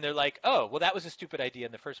 and then they're like, oh, well, that was a stupid idea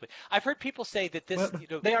in the first place. I've heard people say that this,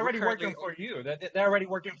 they're already working for you. They're already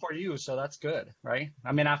working for you, so that's good, right?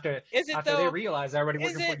 I mean, after they realize they're already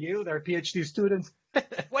working for you, they're PhD students.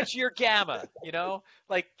 What's your gamma?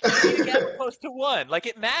 Like you need a gamma close to 1. Like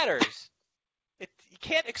it matters. You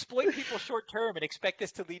can't exploit people short term and expect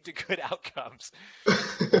this to lead to good outcomes.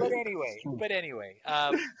 But anyway,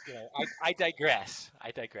 I digress.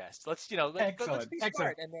 Let's be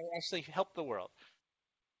smart and actually help the world.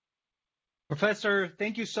 Professor,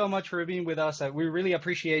 thank you so much for being with us. We really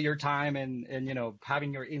appreciate your time and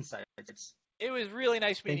having your insights. It was really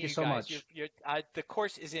nice meeting you so guys. Much. The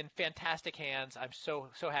course is in fantastic hands. I'm so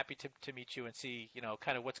happy to meet you and see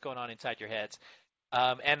kind of what's going on inside your heads.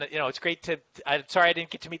 And it's great I'm sorry I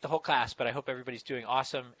didn't get to meet the whole class, but I hope everybody's doing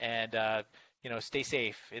awesome and stay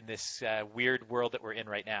safe in this weird world that we're in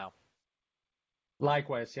right now.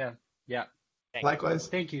 Likewise, yeah. Thanks. Likewise.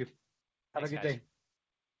 Thank you. Have a good day.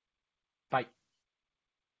 Bye.